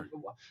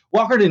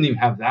Walker didn't even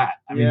have that.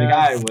 The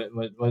guy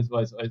was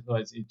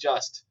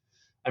just,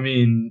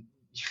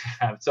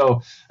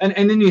 so,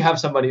 and then you have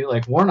somebody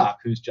like Warnock,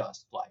 who's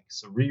just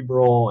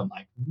cerebral and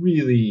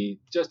really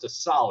just a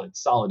solid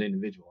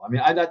individual.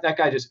 That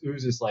guy just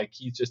oozes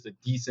he's just a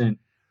decent,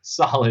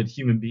 solid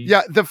human being.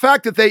 Yeah, the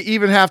fact that they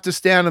even have to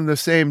stand on the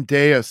same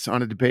dais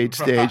on a debate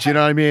stage, you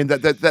know what I mean?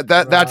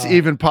 That's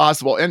even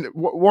possible. And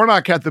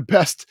Warnock had the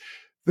best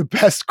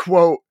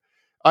quote.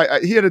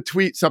 He had a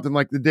tweet something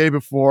like the day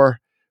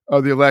before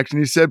of the election.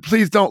 He said,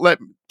 "Please don't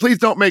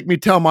make me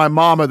tell my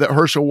mama that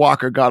Herschel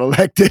Walker got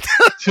elected."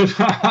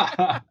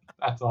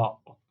 That's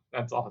awful.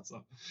 That's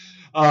awesome.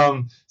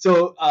 I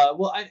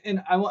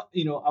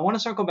want to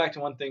circle back to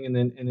one thing and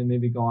then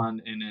maybe go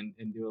on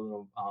and do a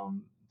little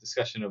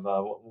discussion of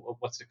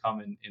what's to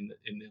come in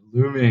the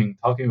looming,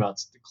 talking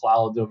about the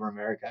clouds over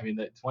America.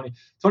 The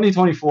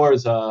 2024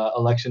 is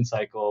election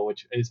cycle,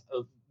 which is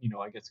I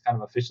guess kind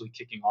of officially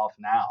kicking off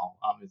now.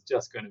 It's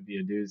just going to be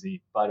a doozy.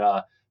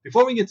 But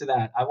before we get to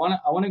that, I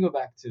want to go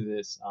back to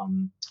this.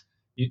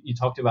 You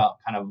talked about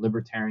kind of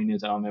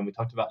libertarianism, and we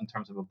talked about in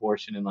terms of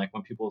abortion and when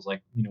people's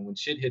when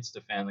shit hits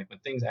the fan, when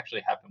things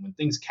actually happen, when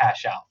things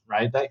cash out,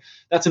 right?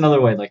 That's another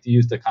way to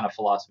use the kind of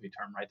philosophy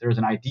term, right? There was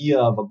an idea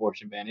of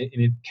abortion ban, and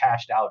it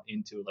cashed out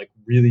into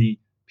really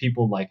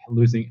people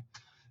losing.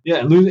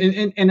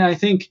 And I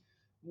think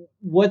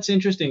what's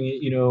interesting,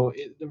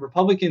 the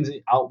Republicans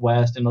out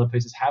west and other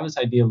places have this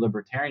idea of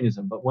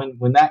libertarianism, but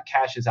when that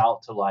cashes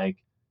out to like,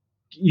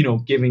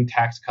 giving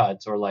tax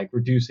cuts or like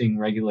reducing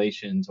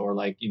regulations or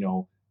like,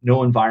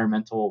 no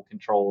environmental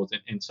controls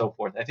and so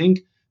forth, I think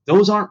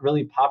those aren't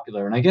really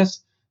popular. And I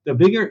guess the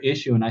bigger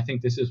issue, and I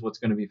think this is what's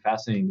going to be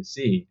fascinating to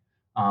see,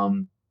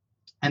 and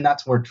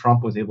that's where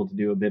Trump was able to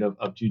do a bit of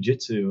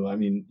jujitsu. I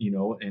mean,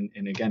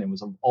 and again, it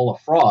was all a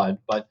fraud,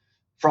 but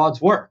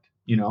frauds work.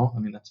 I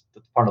mean, that's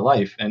part of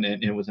life, and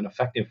it was an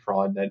effective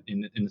fraud that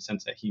in the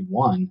sense that he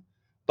won,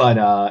 but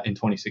in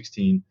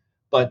 2016,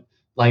 but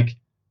like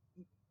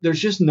there's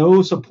just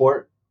no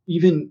support,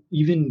 even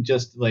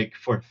just like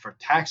for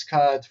tax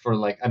cuts, for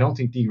like I don't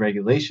think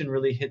deregulation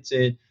really hits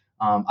it.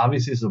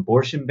 Obviously, it's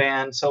abortion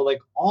ban. So like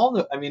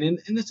I mean,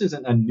 and this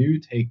isn't a new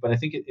take, but I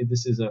think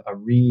this is a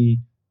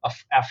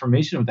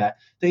affirmation of that.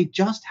 They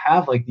just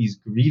have like these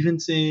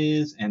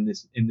grievances and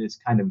this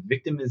kind of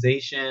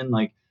victimization.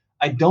 Like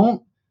I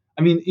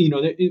mean,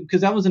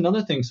 because that was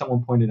another thing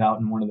someone pointed out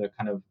in one of the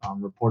kind of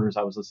reporters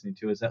I was listening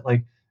to, is that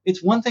like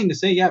it's one thing to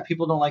say, yeah,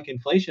 people don't like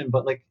inflation,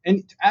 but like,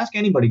 and ask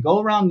anybody, go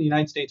around the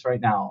United States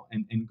right now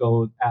and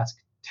go ask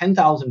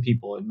 10,000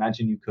 people.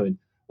 Imagine you could,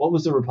 what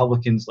was the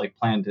Republicans like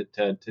plan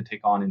to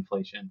take on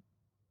inflation?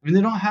 I mean,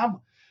 they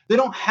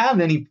don't have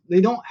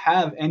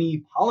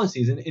any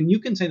policies. And you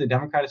can say the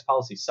Democratic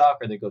policies suck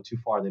or they go too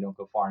far, they don't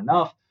go far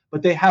enough,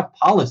 but they have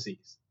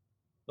policies.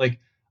 Like,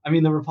 I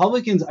mean, the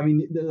Republicans, I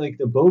mean, like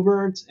the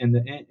Boeberts and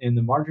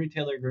the Marjorie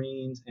Taylor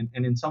Greens,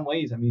 and in some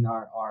ways, I mean,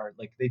 are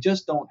like, they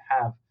just don't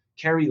have.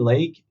 Carrie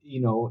Lake,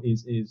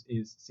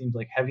 is seems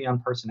like heavy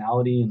on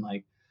personality and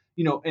like,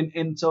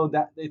 and so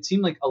that it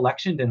seemed like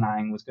election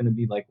denying was going to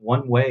be like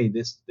one way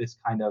this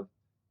kind of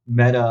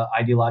meta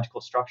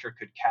ideological structure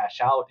could cash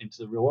out into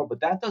the real world,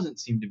 but that doesn't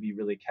seem to be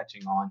really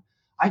catching on.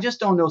 I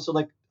just don't know. So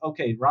like,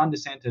 okay, Ron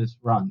DeSantis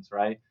runs,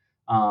 right?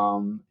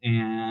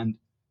 And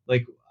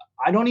like,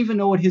 I don't even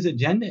know what his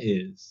agenda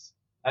is.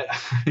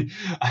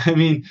 I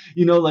mean,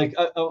 like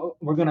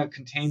we're gonna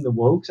contain the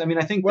wokes. I mean,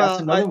 I think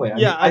that's another way.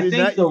 I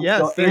think the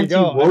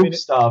anti-woke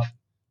stuff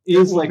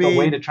is like a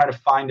way to try to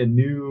find a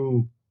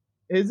new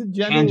his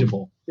agenda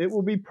tangible. It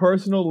will be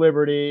personal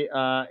liberty,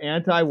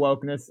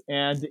 anti-wokeness,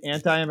 and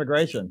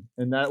anti-immigration,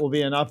 and that will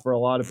be enough for a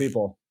lot of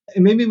people.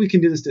 And maybe we can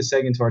do this to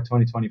seg into our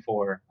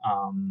 2024.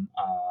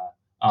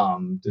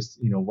 Just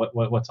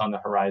what's on the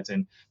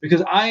horizon,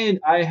 because I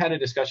had a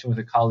discussion with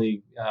a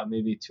colleague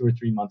maybe 2 or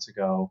 3 months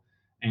ago.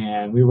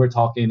 And we were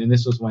talking, and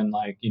this was when,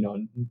 like,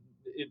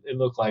 it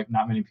looked like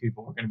not many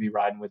people were going to be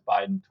riding with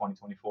Biden in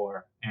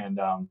 2024. And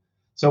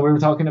so we were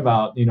talking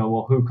about,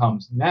 well, who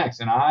comes next?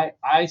 And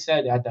I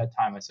said at that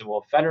time, I said,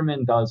 well, if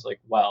Fetterman does like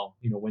well,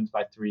 wins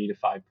by 3 to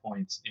 5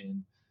 points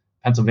in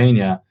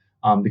Pennsylvania,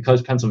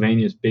 because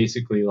Pennsylvania is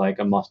basically like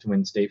a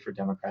must-win state for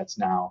Democrats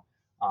now.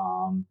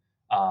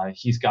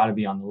 He's got to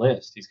be on the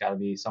list. He's got to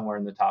be somewhere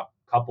in the top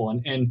couple.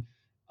 And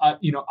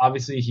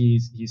obviously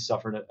he's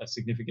suffered a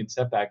significant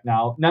setback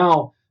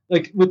now,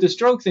 like with the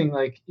stroke thing,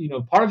 like,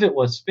 part of it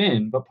was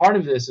spin, but part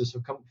of this is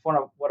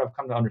what I've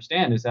come to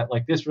understand is that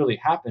like this really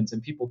happens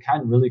and people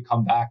can really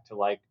come back to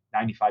like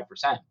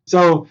 95%.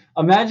 So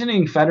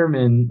imagining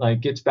Fetterman like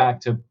gets back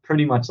to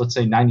pretty much, let's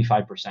say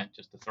 95%,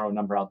 just to throw a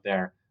number out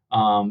there.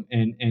 And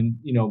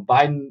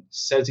Biden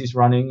says he's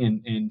running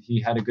and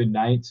he had a good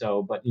night.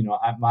 So, but,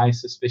 my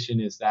suspicion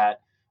is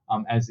that,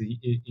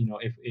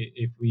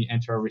 if we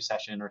enter a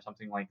recession or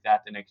something like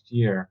that the next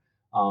year,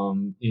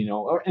 and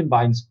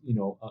Biden's,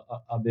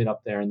 a bit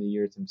up there in the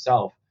years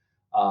himself,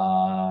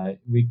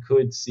 we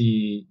could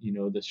see,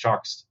 the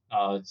sharks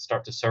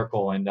start to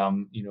circle. And,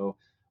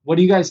 what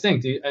do you guys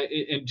think? Do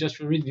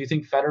you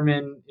think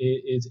Fetterman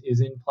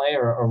is in play,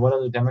 or what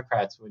other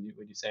Democrats would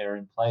you say are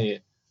in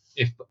play?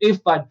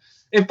 If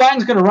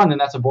Biden's going to run, then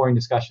that's a boring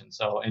discussion.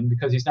 So, and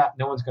because he's not,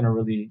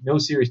 no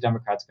serious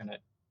Democrat's going to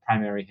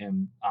primary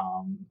him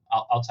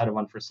outside of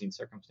unforeseen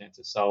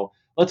circumstances. So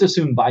let's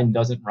assume Biden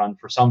doesn't run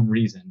for some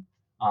reason.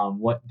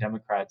 What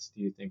Democrats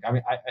do you think? I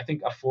mean, I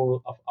think a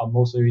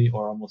mostly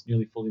or almost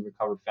nearly fully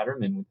recovered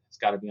Fetterman has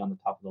got to be on the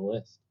top of the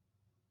list.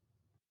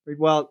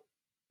 Well,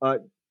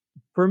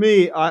 for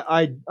me,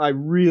 I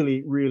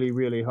really, really,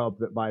 really hope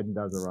that Biden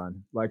doesn't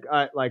run. Like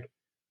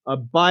a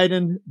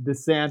Biden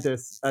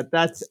DeSantis,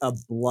 that's a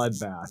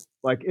bloodbath.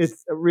 Like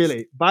it's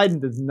really,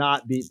 Biden does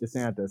not beat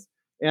DeSantis,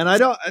 and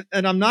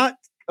I'm not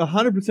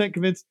 100%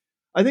 convinced.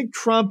 I think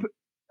Trump.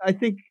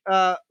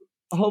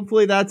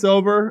 Hopefully that's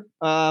over.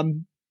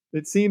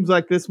 It seems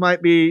like this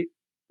might be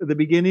the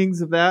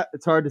beginnings of that.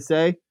 It's hard to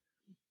say,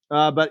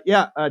 but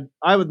yeah,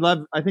 I would love.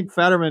 I think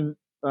Fetterman.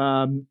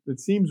 It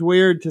seems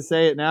weird to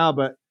say it now,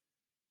 but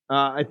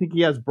I think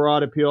he has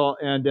broad appeal,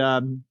 and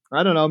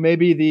I don't know,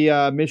 maybe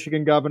the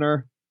Michigan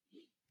governor.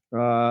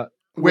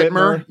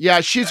 Whitmer.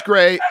 Yeah, she's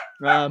great.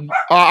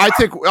 I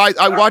think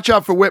I watch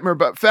out for Whitmer,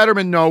 but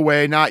Fetterman, no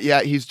way, not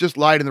yet. He's just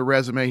light in the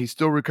resume. He's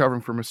still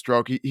recovering from a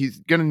stroke. He's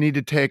going to need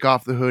to take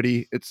off the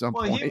hoodie at some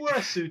point. Well, he wore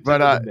a suit but,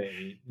 to the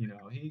debate.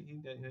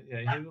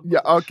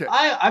 Okay.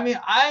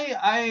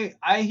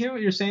 I hear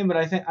what you're saying, but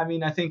I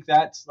think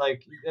that's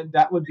like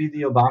that would be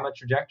the Obama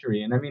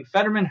trajectory. And I mean,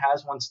 Fetterman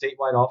has won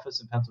statewide office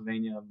in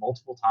Pennsylvania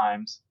multiple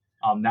times.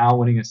 Now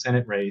winning a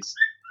Senate race.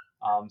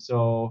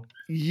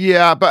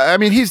 Yeah, but I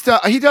mean, he's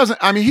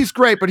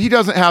great, but he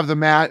doesn't have the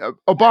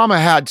Obama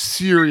had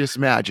serious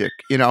magic,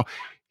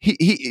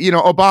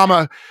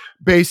 Obama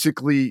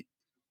basically,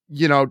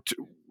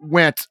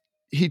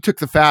 he took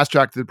the fast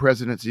track to the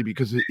presidency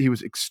because he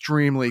was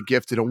extremely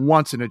gifted, a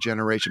once in a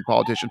generation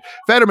politician.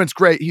 Fetterman's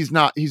great. He's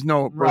no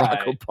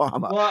Barack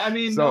Obama. Well, I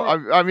mean,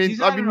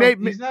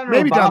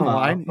 maybe down the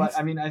line, but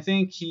I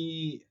think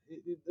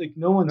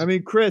no one's. I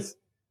mean, Chris,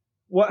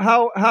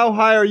 how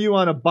high are you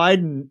on a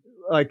Biden?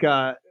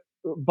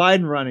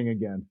 Biden running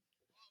again?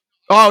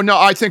 Oh no,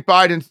 I think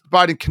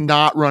Biden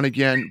cannot run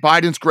again.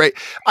 Biden's great.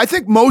 I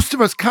think most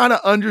of us kind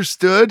of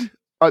understood.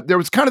 There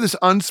was kind of this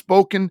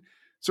unspoken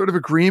sort of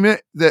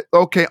agreement that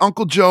okay,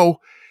 Uncle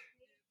Joe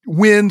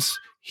wins.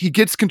 He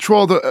gets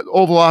control of the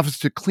Oval Office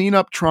to clean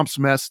up Trump's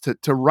mess,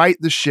 to right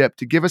the ship,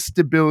 to give us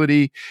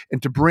stability,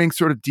 and to bring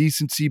sort of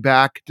decency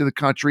back to the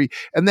country.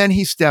 And then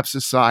he steps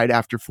aside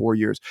after 4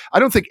 years. I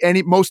don't think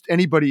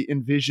anybody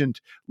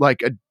envisioned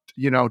like a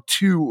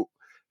two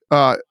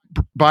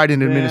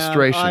Biden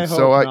administration. I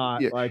hope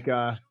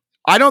not.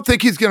 I don't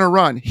think he's going to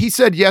run. He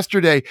said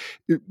yesterday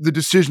the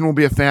decision will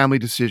be a family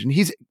decision.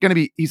 He's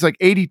like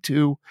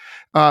 82.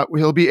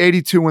 He'll be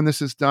 82 when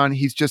this is done.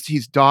 He's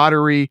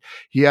dottery.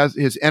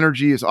 His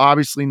energy is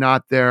obviously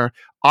not there.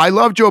 I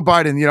love Joe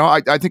Biden.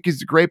 I think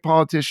he's a great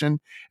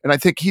politician, and I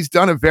think he's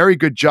done a very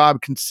good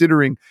job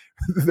considering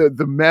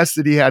the mess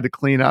that he had to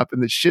clean up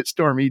and the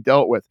shitstorm he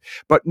dealt with.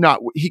 But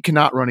he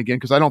cannot run again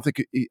because I don't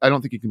think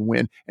he can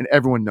win, and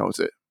everyone knows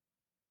it.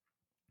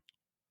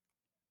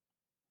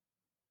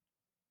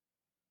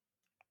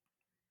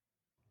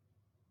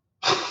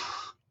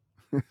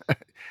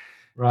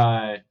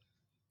 Right.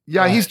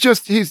 Yeah, right.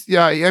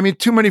 I mean,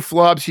 too many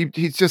flubs.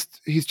 He's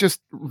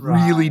just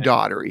really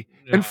dottery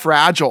and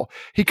fragile.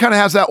 He kind of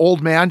has that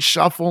old man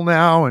shuffle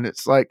now, and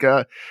it's like,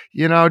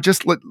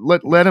 just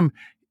let him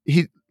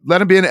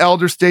let him be an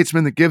elder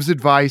statesman that gives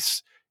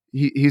advice.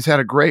 He's had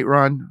a great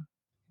run.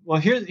 Well,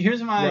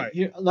 here's my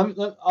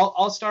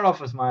I'll start off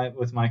with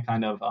my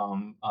kind of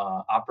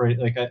operate.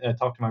 Like I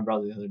talked to my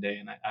brother the other day,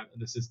 and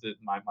this is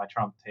my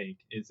Trump take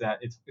is that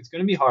it's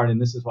going to be hard,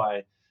 and this is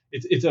why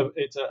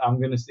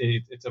I'm going to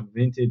say it's a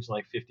vintage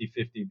like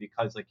 50-50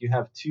 because like you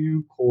have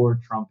two core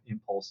Trump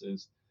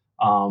impulses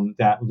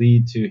that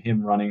lead to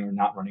him running or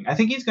not running. I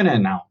think he's going to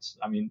announce.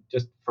 I mean,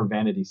 just for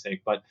vanity's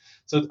sake. But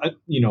so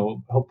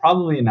he'll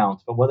probably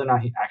announce. But whether or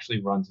not he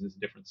actually runs is a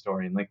different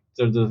story. And like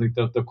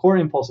the core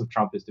impulse of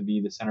Trump is to be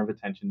the center of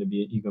attention, to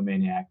be an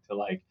egomaniac, to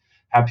like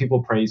have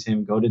people praise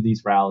him, go to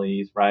these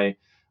rallies, right?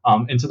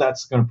 And so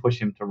that's going to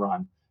push him to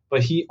run.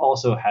 But he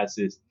also has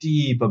this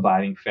deep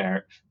abiding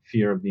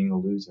fear of being a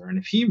loser. And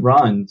if he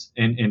runs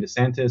and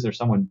DeSantis or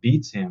someone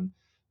beats him,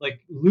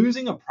 like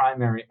losing a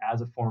primary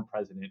as a former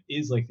president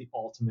is like the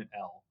ultimate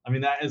L. I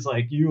mean, that is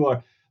like you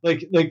are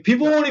like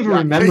people won't even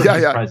remember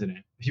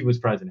president. He was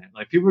president.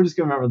 Like people are just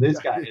gonna remember this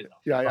guy is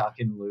a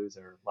fucking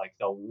loser, like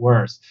the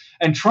worst.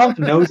 And Trump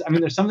knows. I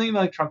mean, there's something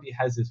about Trump. He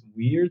has this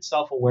weird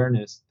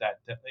self-awareness that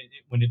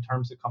when it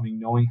comes to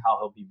knowing how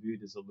he'll be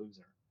viewed as a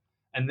loser,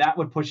 and that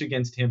would push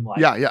against him,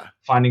 like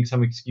finding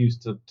some excuse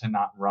to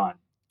not run.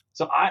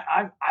 So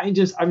I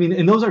mean,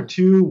 and those are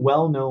two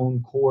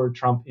well-known core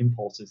Trump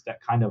impulses that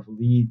kind of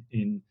lead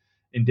in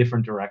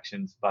different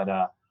directions. But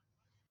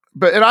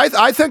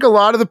I think a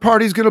lot of the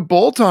party's going to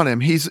bolt on him.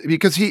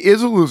 Because he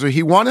is a loser.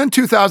 He won in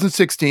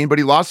 2016, but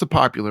he lost the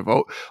popular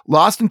vote.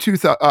 Lost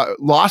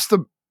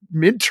the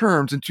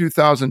midterms in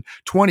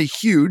 2020,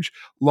 huge.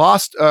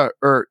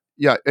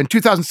 In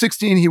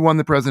 2016, he won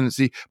the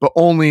presidency, but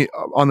only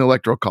on the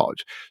Electoral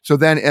College. So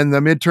then in the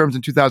midterms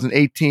in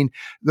 2018,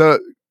 the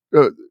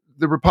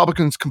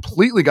Republicans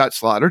completely got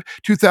slaughtered.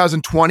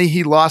 2020,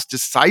 he lost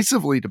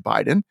decisively to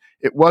Biden.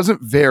 It wasn't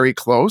very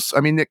close.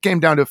 I mean, it came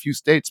down to a few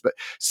states, but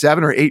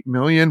 7 or 8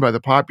 million by the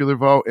popular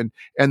vote,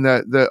 and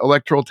the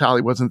electoral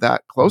tally wasn't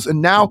that close.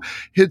 And now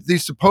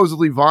these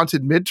supposedly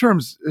vaunted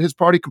midterms, his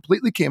party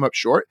completely came up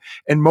short,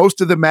 and most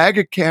of the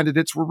MAGA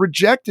candidates were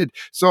rejected.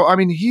 So I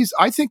mean,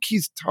 I think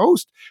he's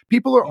toast.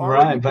 People are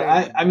right, but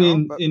I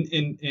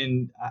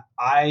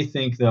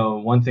think though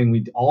one thing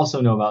we also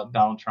know about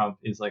Donald Trump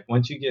is like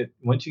once you get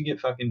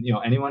fucking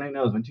anyone who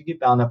knows once you get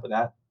bound up with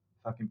that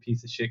fucking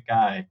piece of shit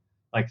guy.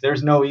 Like,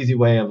 there's no easy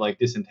way of, like,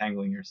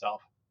 disentangling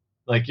yourself.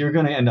 Like, you're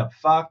going to end up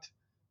fucked,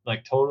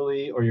 like,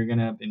 totally, or you're going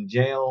to end up in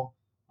jail,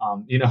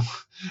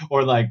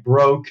 or, like,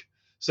 broke.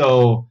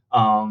 So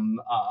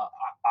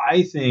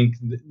I think,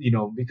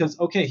 because,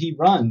 okay, he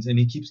runs and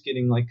he keeps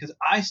getting, like, because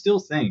I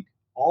still think,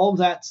 all of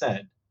that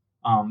said,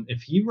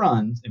 if he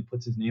runs and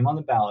puts his name on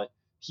the ballot,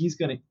 he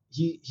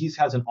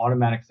has an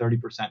automatic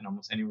 30% in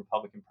almost any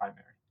Republican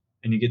primary.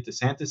 and you get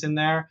DeSantis in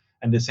there,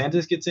 and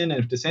DeSantis gets in,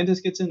 and if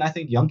DeSantis gets in, I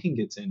think Youngkin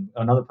gets in,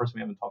 another person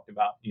we haven't talked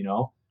about.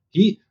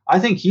 I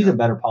think he's a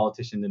better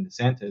politician than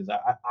DeSantis.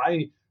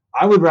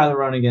 I would rather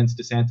run against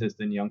DeSantis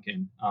than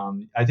Youngkin.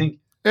 I think.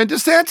 And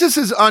DeSantis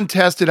is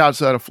untested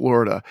outside of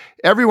Florida.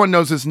 Everyone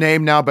knows his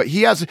name now, but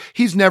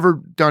he's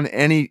never done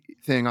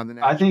anything on the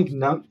national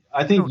stage.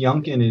 I think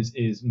Youngkin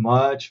is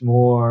much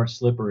more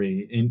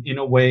slippery in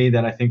a way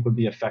that I think would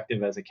be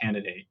effective as a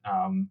candidate.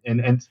 And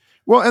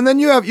then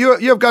you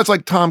have guys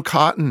like Tom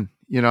Cotton,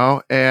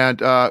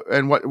 and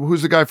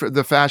who's the guy for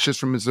the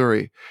fascist from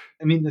Missouri?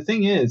 I mean, the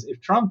thing is, if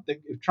Trump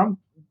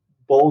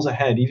bowls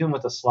ahead, even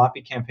with a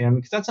sloppy campaign,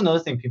 because that's another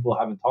thing people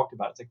haven't talked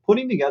about. It's like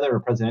putting together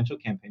a presidential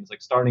campaign is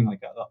like starting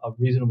like a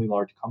reasonably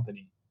large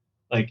company,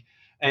 like.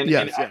 I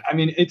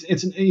mean, it's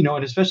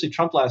and especially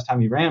Trump last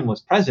time he ran was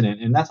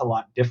president, and that's a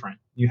lot different.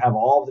 You have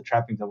all of the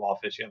trappings of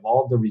office, you have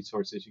all of the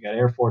resources, you got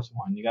Air Force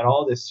One, you got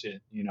all this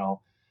shit,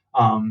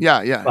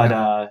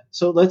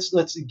 So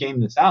let's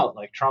game this out.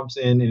 Like Trump's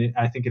in, and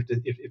I think if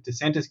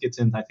DeSantis gets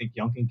in, I think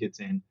Youngkin gets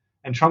in,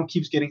 and Trump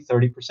keeps getting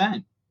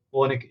 30%.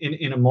 Well,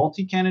 in a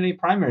multi-candidate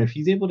primary, if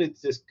he's able to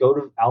just go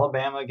to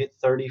Alabama, get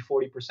 30,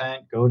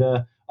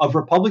 40%, of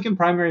Republican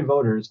primary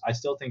voters, I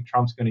still think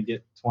Trump's going to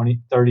get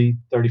 20, 30,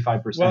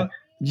 35%. Well,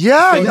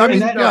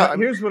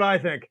 here's what I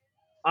think.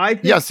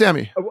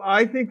 Sammy.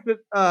 I think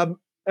that,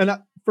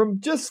 from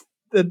just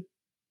the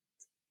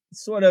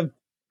sort of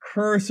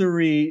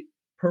cursory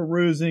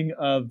perusing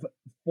of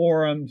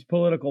forums,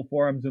 political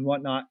forums and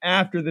whatnot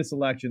after this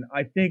election,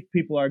 I think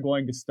people are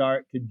going to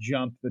start to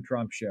jump the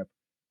Trump ship.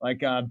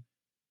 Like,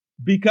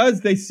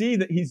 because they see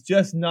that he's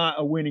just not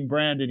a winning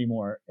brand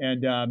anymore.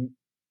 And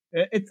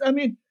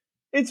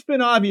it's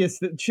been obvious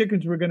that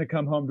chickens were going to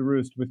come home to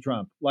roost with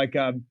Trump. Like,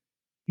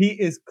 he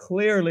is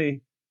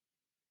clearly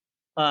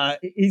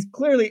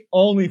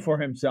only for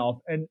himself.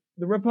 And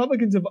the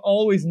Republicans have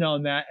always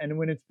known that. And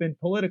when it's been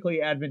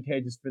politically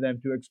advantageous for them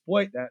to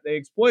exploit that, they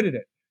exploited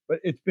it. But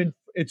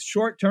it's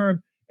short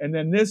term. And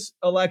then this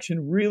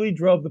election really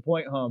drove the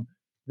point home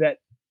that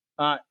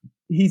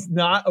he's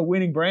not a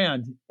winning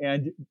brand.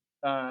 And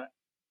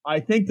I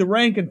think the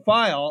rank and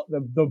file,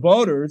 the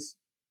voters,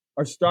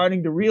 are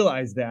starting to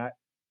realize that,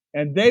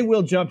 and they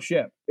will jump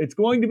ship. It's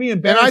going to be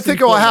embarrassing. And I think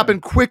it will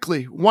happen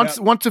quickly. Once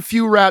a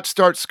few rats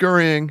start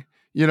scurrying,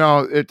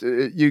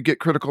 you get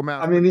critical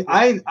mass. I mean,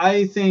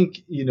 I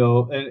think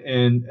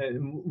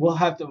and we'll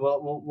have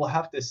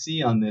to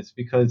see on this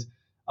because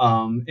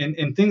and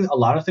a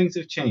lot of things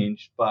have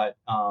changed, but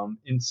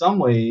in some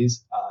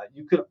ways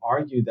you could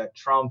argue that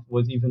Trump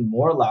was even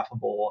more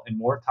laughable and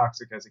more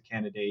toxic as a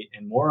candidate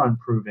and more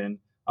unproven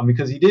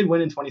because he did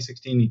win in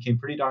 2016. He came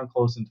pretty darn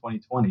close in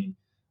 2020.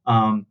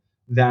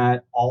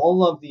 That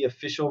all of the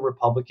official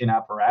Republican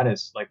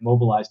apparatus like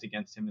mobilized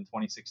against him in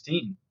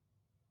 2016.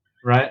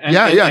 Right.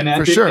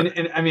 For sure.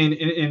 And I mean,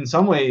 in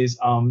some ways,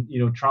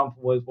 Trump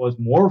was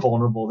more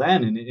vulnerable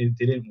then, and it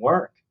didn't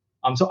work.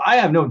 So I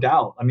have no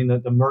doubt. I mean, the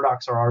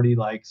Murdochs are already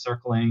like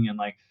circling and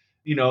like,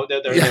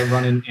 they're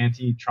running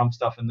anti-Trump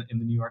stuff in the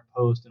New York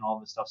Post and all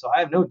this stuff. So I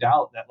have no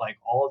doubt that like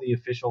all the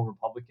official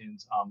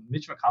Republicans,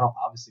 Mitch McConnell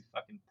obviously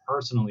fucking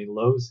personally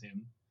loathes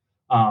him.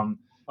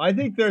 I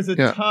think there's a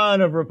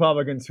ton of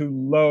Republicans who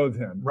loathe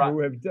him. Right.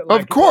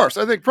 Of course.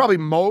 I think probably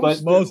most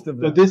of them.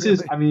 But this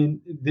is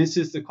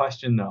the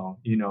question though.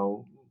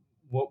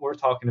 What we're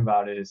talking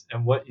about is,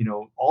 and what,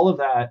 all of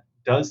that,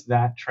 does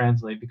that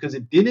translate? Because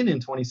it didn't in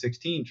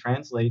 2016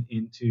 translate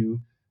into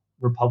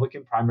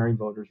Republican primary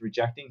voters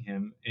rejecting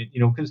him.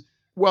 Because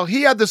well,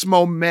 he had this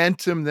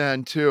momentum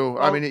then too.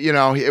 I mean,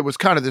 it was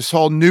kind of this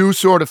whole new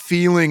sort of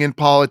feeling in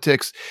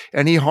politics,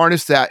 and he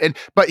harnessed that.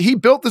 But he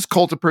built this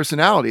cult of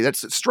personality.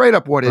 That's straight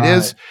up what it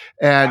is.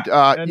 And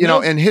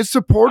and his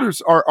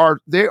supporters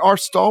are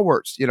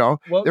stalwarts.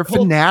 They're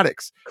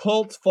fanatics.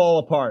 Cults fall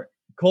apart.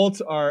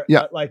 Cults are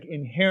like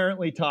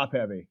inherently top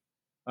heavy.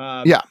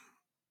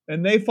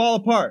 And they fall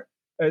apart.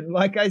 And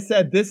like I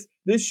said, this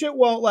shit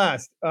won't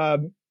last.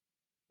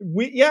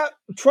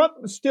 Trump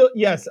still.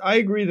 Yes, I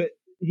agree that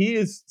he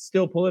is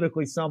still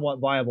politically somewhat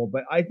viable,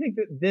 but I think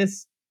that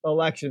this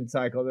election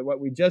cycle, that what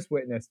we just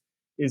witnessed,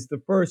 is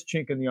the first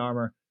chink in the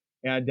armor,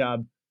 and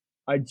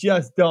I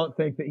just don't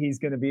think that he's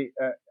going to be.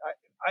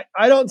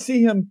 I don't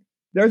see him.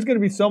 There's going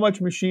to be so much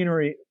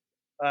machinery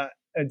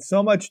and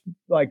so much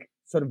like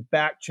sort of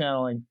back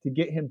channeling to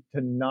get him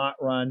to not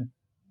run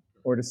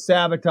or to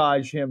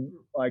sabotage him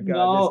this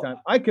time.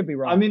 I could be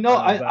wrong. I mean, no,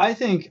 I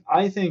think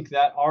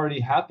that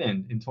already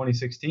happened in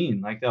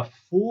 2016. Like the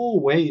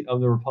full weight of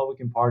the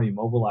Republican Party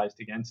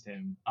mobilized against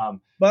him.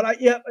 But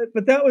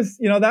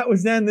that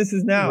was then. This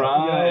is now.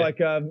 Right.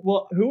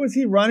 Who was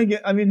he running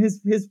against? I mean,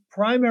 his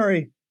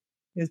primary,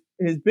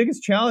 his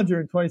biggest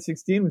challenger in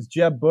 2016 was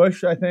Jeb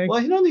Bush, I think.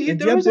 Well,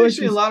 there was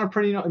actually a lot of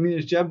pretty. I mean,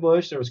 there's Jeb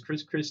Bush. There was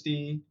Chris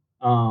Christie.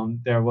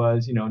 There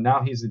was,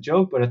 now he's a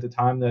joke, but at the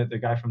time, the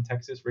guy from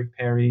Texas, Rick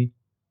Perry,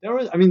 there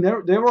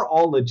were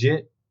all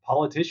legit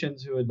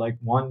politicians who had like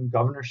won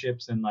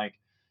governorships, and like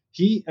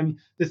the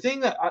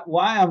thing that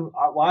why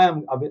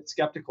I'm a bit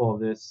skeptical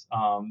of this,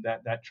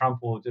 that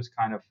Trump will just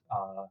kind of,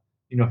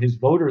 his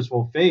voters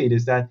will fade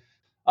is that.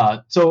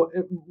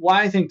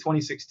 Why I think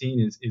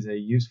 2016 is a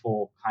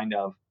useful kind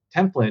of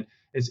template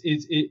is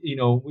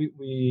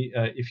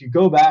if you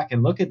go back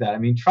and look at that, I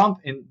mean, Trump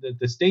in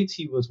the states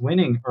he was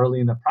winning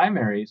early in the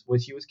primaries,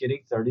 he was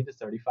getting 30 to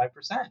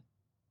 35%,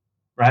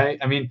 right?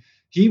 I mean,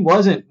 he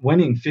wasn't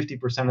winning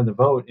 50% of the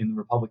vote in the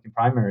Republican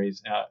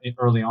primaries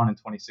early on in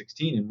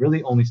 2016, and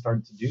really only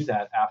started to do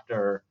that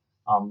after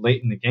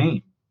late in the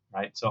game,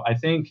 right? So I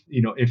think,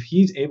 if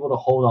he's able to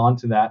hold on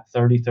to that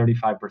 30,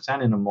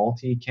 35% in a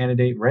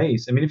multi-candidate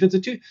race, I mean, if it's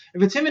him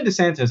and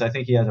DeSantis, I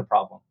think he has a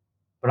problem.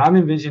 But I'm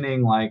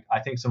envisioning, like, I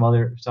think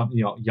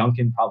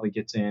Youngkin probably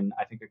gets in.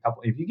 I think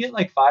if you get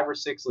like 5 or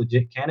 6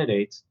 legit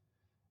candidates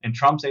and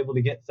Trump's able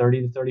to get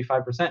 30 to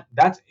 35%,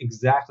 that's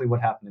exactly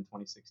what happened in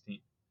 2016.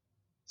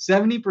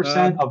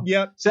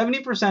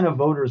 70% of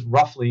voters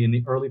roughly in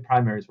the early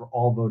primaries were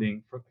all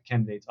voting for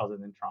candidates other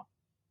than Trump.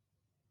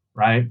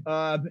 Right.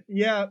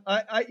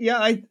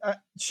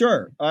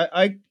 Sure.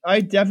 I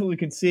definitely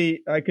can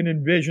see. I can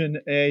envision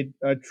a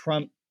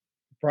Trump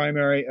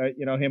primary.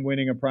 Him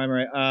winning a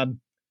primary.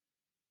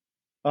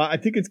 I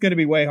think it's going to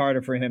be way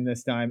harder for him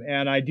this time,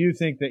 and I do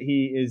think that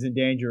he is in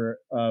danger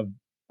of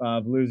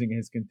losing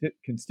his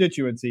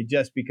constituency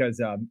just because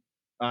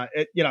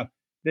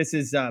this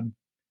is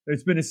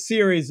there's been a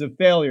series of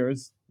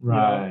failures,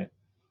 right?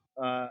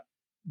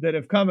 That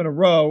have come in a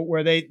row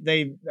where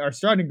they are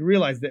starting to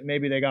realize that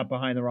maybe they got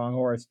behind the wrong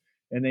horse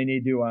and they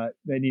need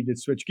to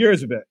switch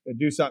gears a bit and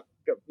do something,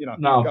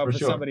 go for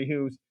somebody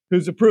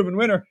who's a proven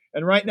winner.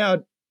 And right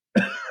now,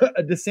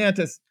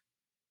 DeSantis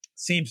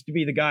seems to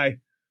be the guy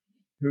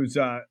who's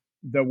the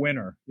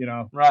winner,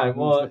 right?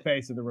 Well, the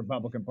face of the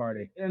Republican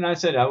Party. And I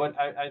said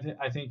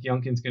I think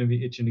Youngkin's going to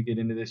be itching to get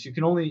into this. You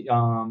can only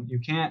you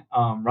can't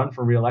run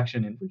for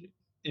re-election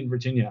in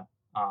Virginia.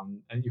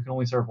 You can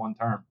only serve one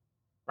term.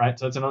 Right.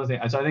 So that's another thing.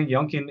 So I think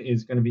Youngkin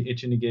is going to be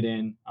itching to get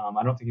in.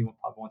 I don't think he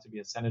probably wants to be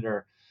a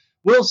senator.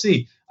 We'll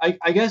see.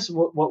 I guess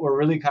what we're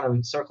really kind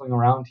of circling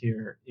around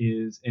here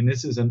is, and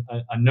this is a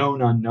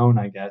known unknown,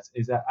 I guess,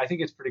 is that I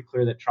think it's pretty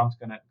clear that Trump's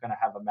going to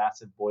have a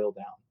massive boil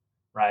down.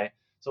 Right.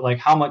 So like,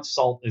 how much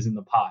salt is in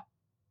the pot?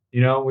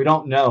 We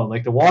don't know.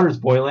 Like, the water's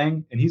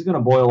boiling and he's going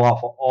to boil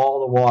off all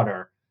the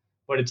water.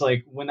 But it's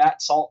like, when that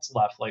salt's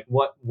left, like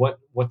what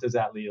does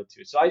that lead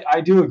to? So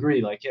I do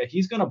agree. Like, yeah,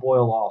 he's going to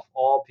boil off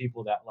all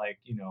people that, like,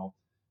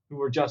 who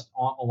were just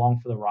along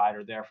for the ride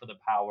or there for the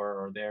power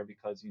or there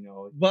because,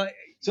 But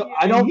so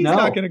I don't know. He's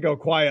not going to go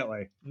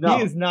quietly. No.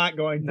 He is not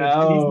going to.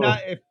 No. He's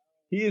not. If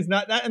he is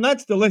not that, and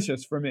that's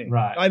delicious for me.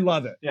 Right. I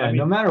love it. Yeah.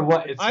 No matter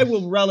what, I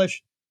will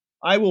relish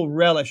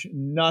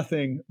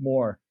nothing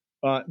more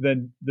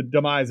than the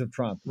demise of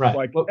Trump. Right.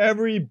 Like,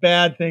 every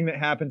bad thing that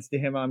happens to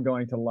him, I'm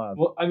going to love.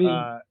 Well, I mean,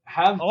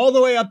 have all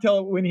the way up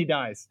till when he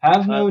dies.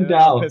 Have no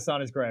doubt. Piss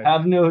on his grave.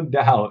 Have no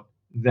doubt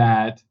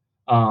that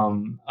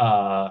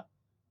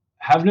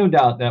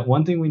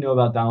one thing we know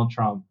about Donald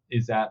Trump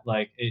is that,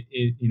 like, it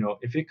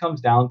if it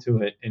comes down to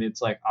it and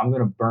it's like, I'm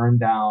going to burn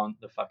down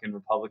the fucking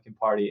Republican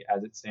Party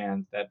as it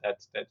stands,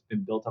 that's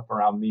been built up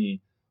around me,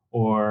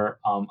 or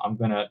I'm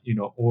going to,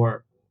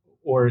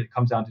 or it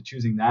comes down to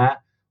choosing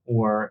that,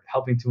 or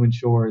helping to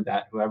ensure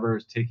that whoever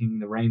is taking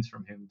the reins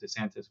from him,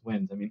 DeSantis,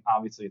 wins. I mean,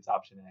 obviously it's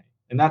option A,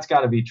 and that's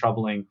got to be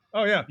troubling.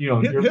 Oh yeah,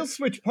 he'll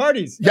switch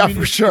parties. Yeah,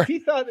 for sure. If he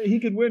thought that he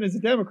could win as a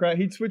Democrat,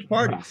 he'd switch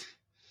parties.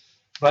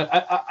 But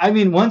I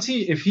mean,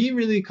 if he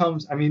really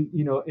comes, I mean,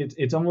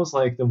 it's almost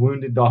like the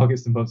wounded dog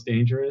is the most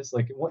dangerous.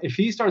 Like, if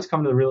he starts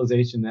coming to the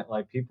realization that,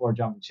 like, people are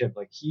jumping ship,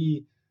 like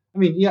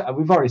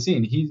we've already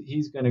seen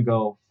he's going to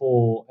go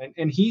full,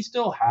 and he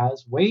still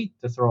has weight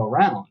to throw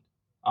around.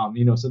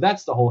 So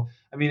that's the whole.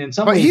 I mean, in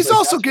some ways, but he's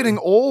also getting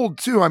old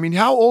too. I mean,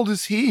 how old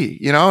is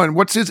he? And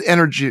what's his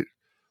energy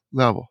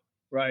level?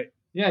 Right.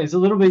 Yeah, he's a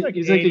little bit.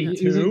 He's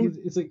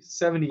like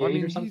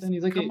 78 or something.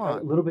 He's like a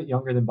little bit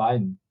younger than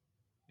Biden.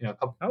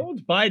 How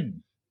old's Biden?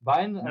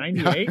 Biden,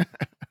 98.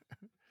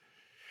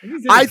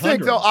 I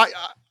think though.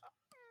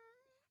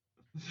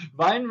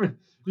 Biden.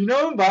 Who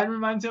Biden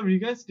reminds him of?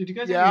 Did you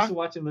guys ever used to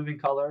watch In Living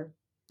Color?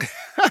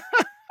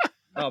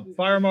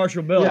 Fire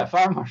Marshal Bill. Yeah,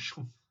 Fire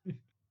Marshal.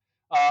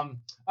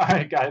 All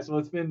right, guys. Well,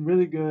 it's been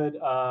really good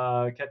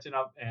catching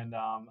up and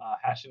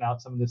hashing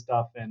out some of this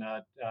stuff and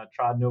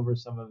trotting over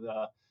some of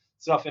the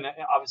stuff. And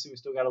obviously, we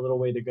still got a little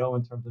way to go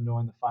in terms of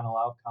knowing the final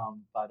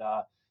outcome. But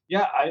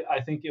yeah,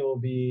 I think it will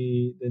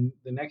be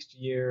the next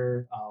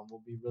year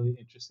will be really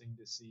interesting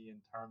to see in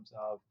terms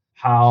of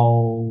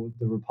how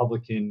the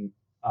Republican.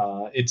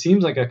 It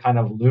seems like a kind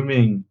of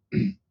looming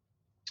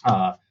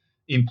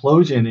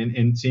implosion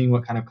in seeing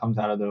what kind of comes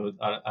out of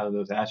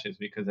those ashes,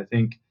 because I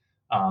think.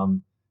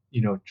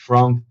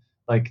 Trump,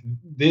 like,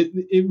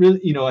 it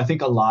really, I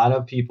think a lot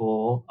of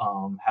people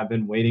have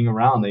been waiting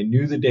around. They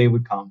knew the day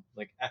would come.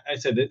 Like I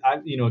said,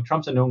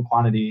 Trump's a known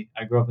quantity.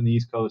 I grew up in the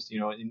East Coast,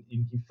 and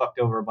he fucked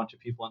over a bunch of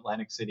people in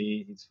Atlantic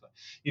City.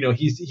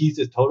 He's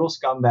a total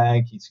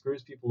scumbag. He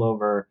screws people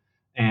over.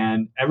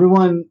 And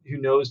everyone who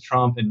knows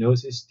Trump and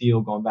knows his steel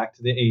going back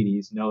to the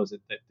 80s knows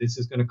that this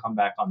is going to come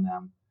back on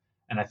them.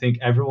 And I think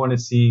everyone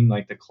is seeing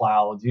like the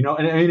clouds, and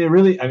I mean,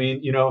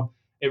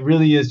 it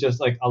really is just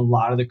like a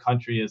lot of the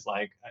country is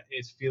like,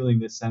 is feeling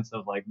this sense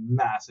of like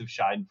massive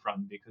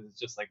Schadenfreude, because it's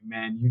just like,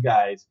 man, you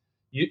guys,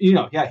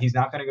 yeah, he's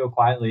not going to go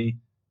quietly.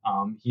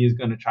 He is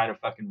going to try to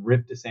fucking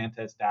rip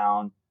DeSantis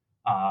down.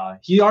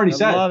 He already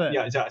said,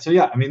 yeah. So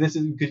yeah, I mean, this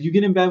is because you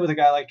get in bed with a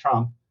guy like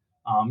Trump.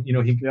 He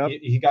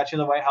got you in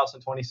the White House in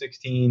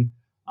 2016.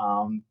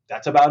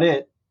 That's about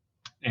it.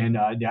 And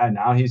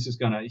now he is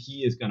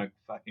gonna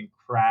fucking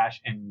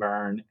crash and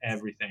burn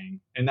everything.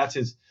 And that's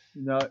his.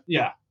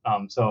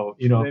 So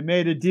they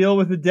made a deal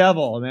with the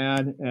devil,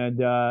 man, and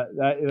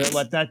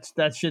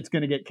that shit's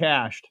gonna get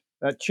cashed.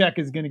 That check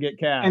is gonna get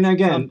cashed. And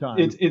again, sometime.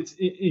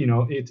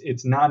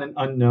 it's not an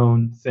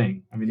unknown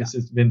thing. I mean, this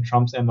has been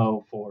Trump's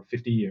MO for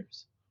 50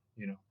 years.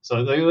 So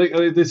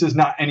like, this is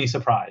not any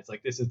surprise.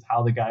 Like, this is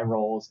how the guy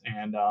rolls.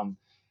 And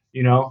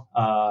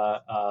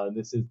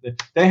this is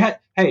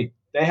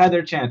they had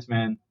their chance,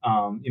 man.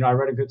 I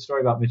read a good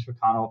story about Mitch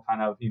McConnell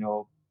kind of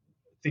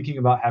thinking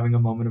about having a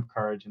moment of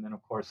courage, and then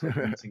of course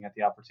wincing at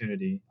the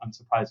opportunity,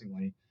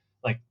 unsurprisingly.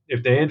 Like,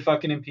 if they had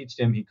fucking impeached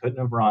him, he couldn't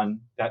have run.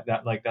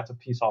 That's a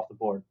piece off the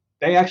board.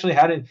 They actually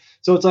had it.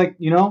 So it's like,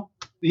 they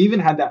even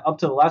had that up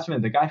to the last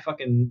minute. The guy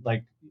fucking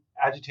like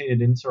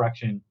agitated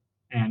insurrection,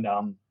 and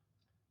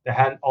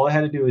all they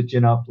had to do was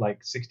gin up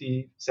like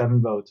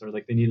 67 votes, or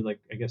like they needed like,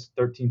 I guess,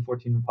 13,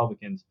 14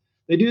 Republicans.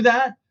 They do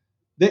that.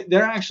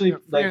 They're actually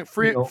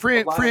free and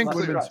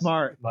clear.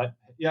 Smart. But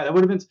yeah, that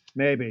would have been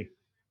maybe.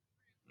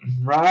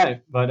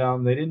 Right, but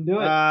they didn't do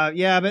it.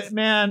 But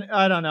man,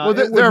 I don't know.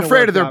 Well, they're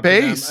afraid of their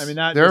base. I mean,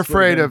 they're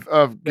afraid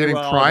of getting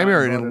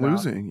primaried and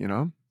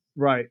losing.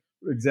 Right,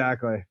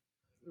 exactly.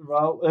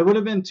 Well, it would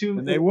have been too.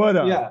 And they would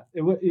have. Yeah,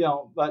 it would.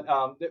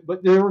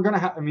 But they were gonna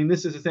have. I mean,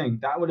 this is the thing.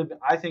 That would have been.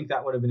 I think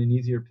that would have been an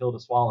easier pill to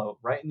swallow.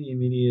 Right in the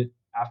immediate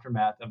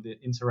aftermath of the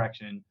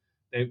insurrection,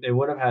 they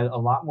would have had a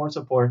lot more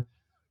support.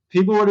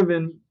 People would have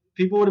been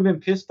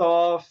pissed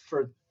off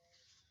for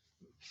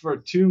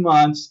 2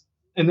 months.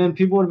 And then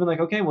people would have been like,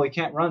 okay, well, he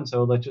can't run,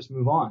 so let's just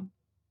move on.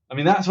 I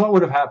mean, that's what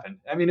would have happened.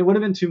 I mean, it would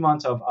have been 2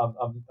 months of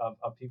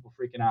people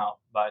freaking out,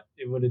 but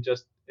people would have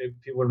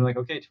been like,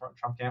 okay,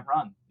 Trump can't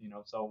run,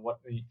 so what?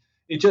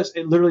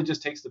 It literally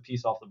just takes the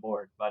piece off the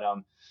board. But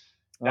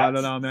I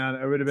don't know, man.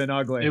 It would have been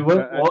ugly. It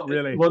would,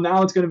 really. Well,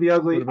 now it's going to be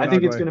ugly. I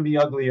think it's going to be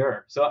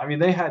uglier. So I mean,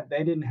 they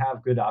didn't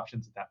have good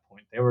options at that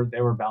point. They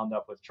were bound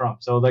up with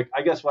Trump. So like,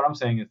 I guess what I'm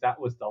saying is that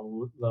was the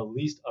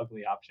least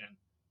ugly option.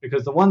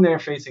 Because the one they're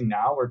facing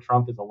now, where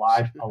Trump is a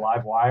live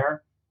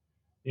wire,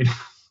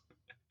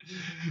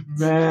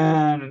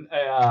 man,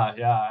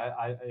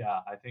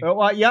 I think.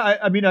 Well, yeah,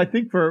 I mean, I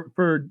think for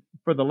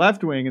the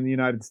left wing in the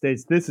United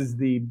States, this is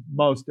the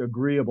most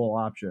agreeable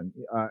option.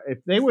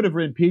 If they would have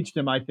impeached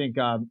him, I think,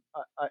 I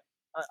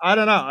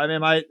don't know. I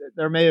mean,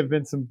 there may have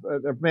been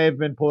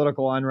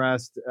political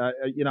unrest.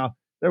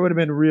 There would have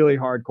been really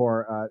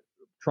hardcore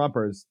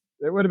Trumpers.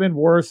 It would have been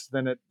worse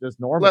than it just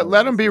normally.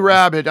 Let them be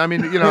rabid. I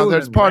mean,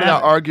 there's part of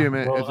that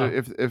argument.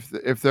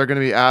 If they're going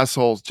to be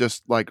assholes,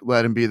 just like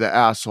let them be the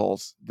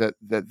assholes that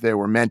they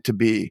were meant to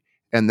be,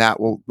 and that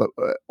will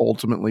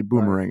ultimately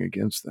boomerang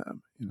against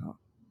them.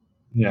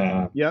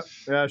 Yeah. Yep.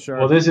 Yeah. Sure.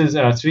 Well, this is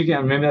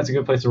speaking. Maybe that's a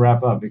good place to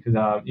wrap up, because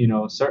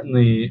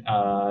certainly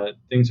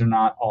things are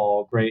not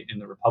all great in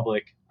the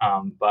Republic,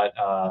 but.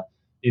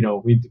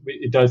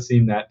 It does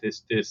seem that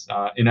this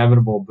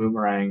inevitable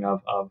boomerang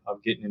of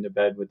getting into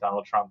bed with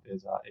Donald Trump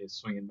is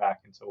swinging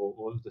back, and so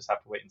we'll just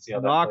have to wait and see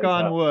how that plays out.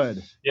 Knock on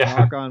wood. Yeah.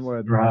 Knock on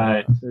wood.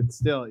 Right. It's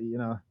still,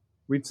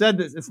 we've said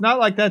this. It's not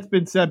like that's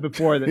been said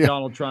before that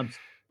Donald Trump's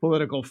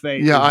political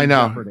fate. Yeah, I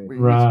know. Jeopardy.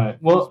 Right.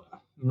 Well.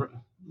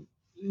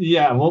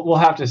 Yeah, we'll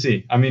have to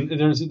see. I mean,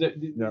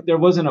 there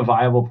wasn't a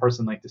viable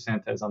person like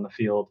DeSantis on the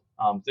field.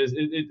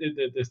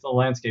 The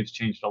landscape's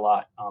changed a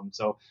lot.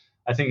 So.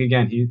 I think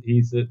again,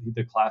 he's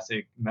the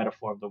classic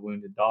metaphor of the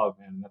wounded dog,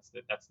 man. That's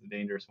the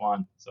dangerous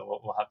one.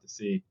 So we'll have to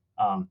see.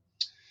 And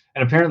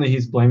apparently,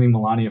 he's blaming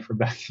Melania for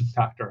backing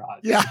Dr. Oz.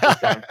 Yeah.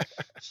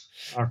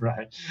 All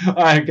right,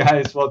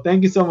 guys. Well,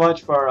 thank you so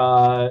much for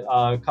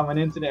coming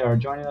in today or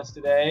joining us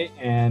today.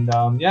 And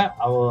I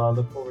will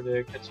look forward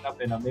to catching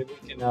up, and maybe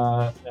we can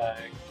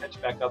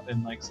catch back up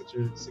in like six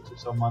or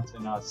so months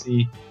and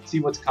see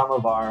what's come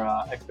of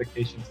our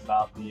expectations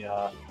about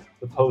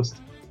the post.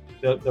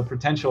 The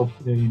potential,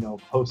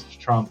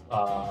 post-Trump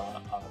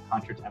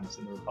contretemps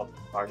in the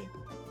Republican Party.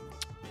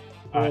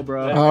 All right,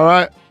 bro. All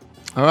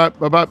right.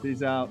 Bye-bye.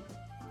 Peace out.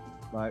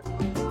 Bye.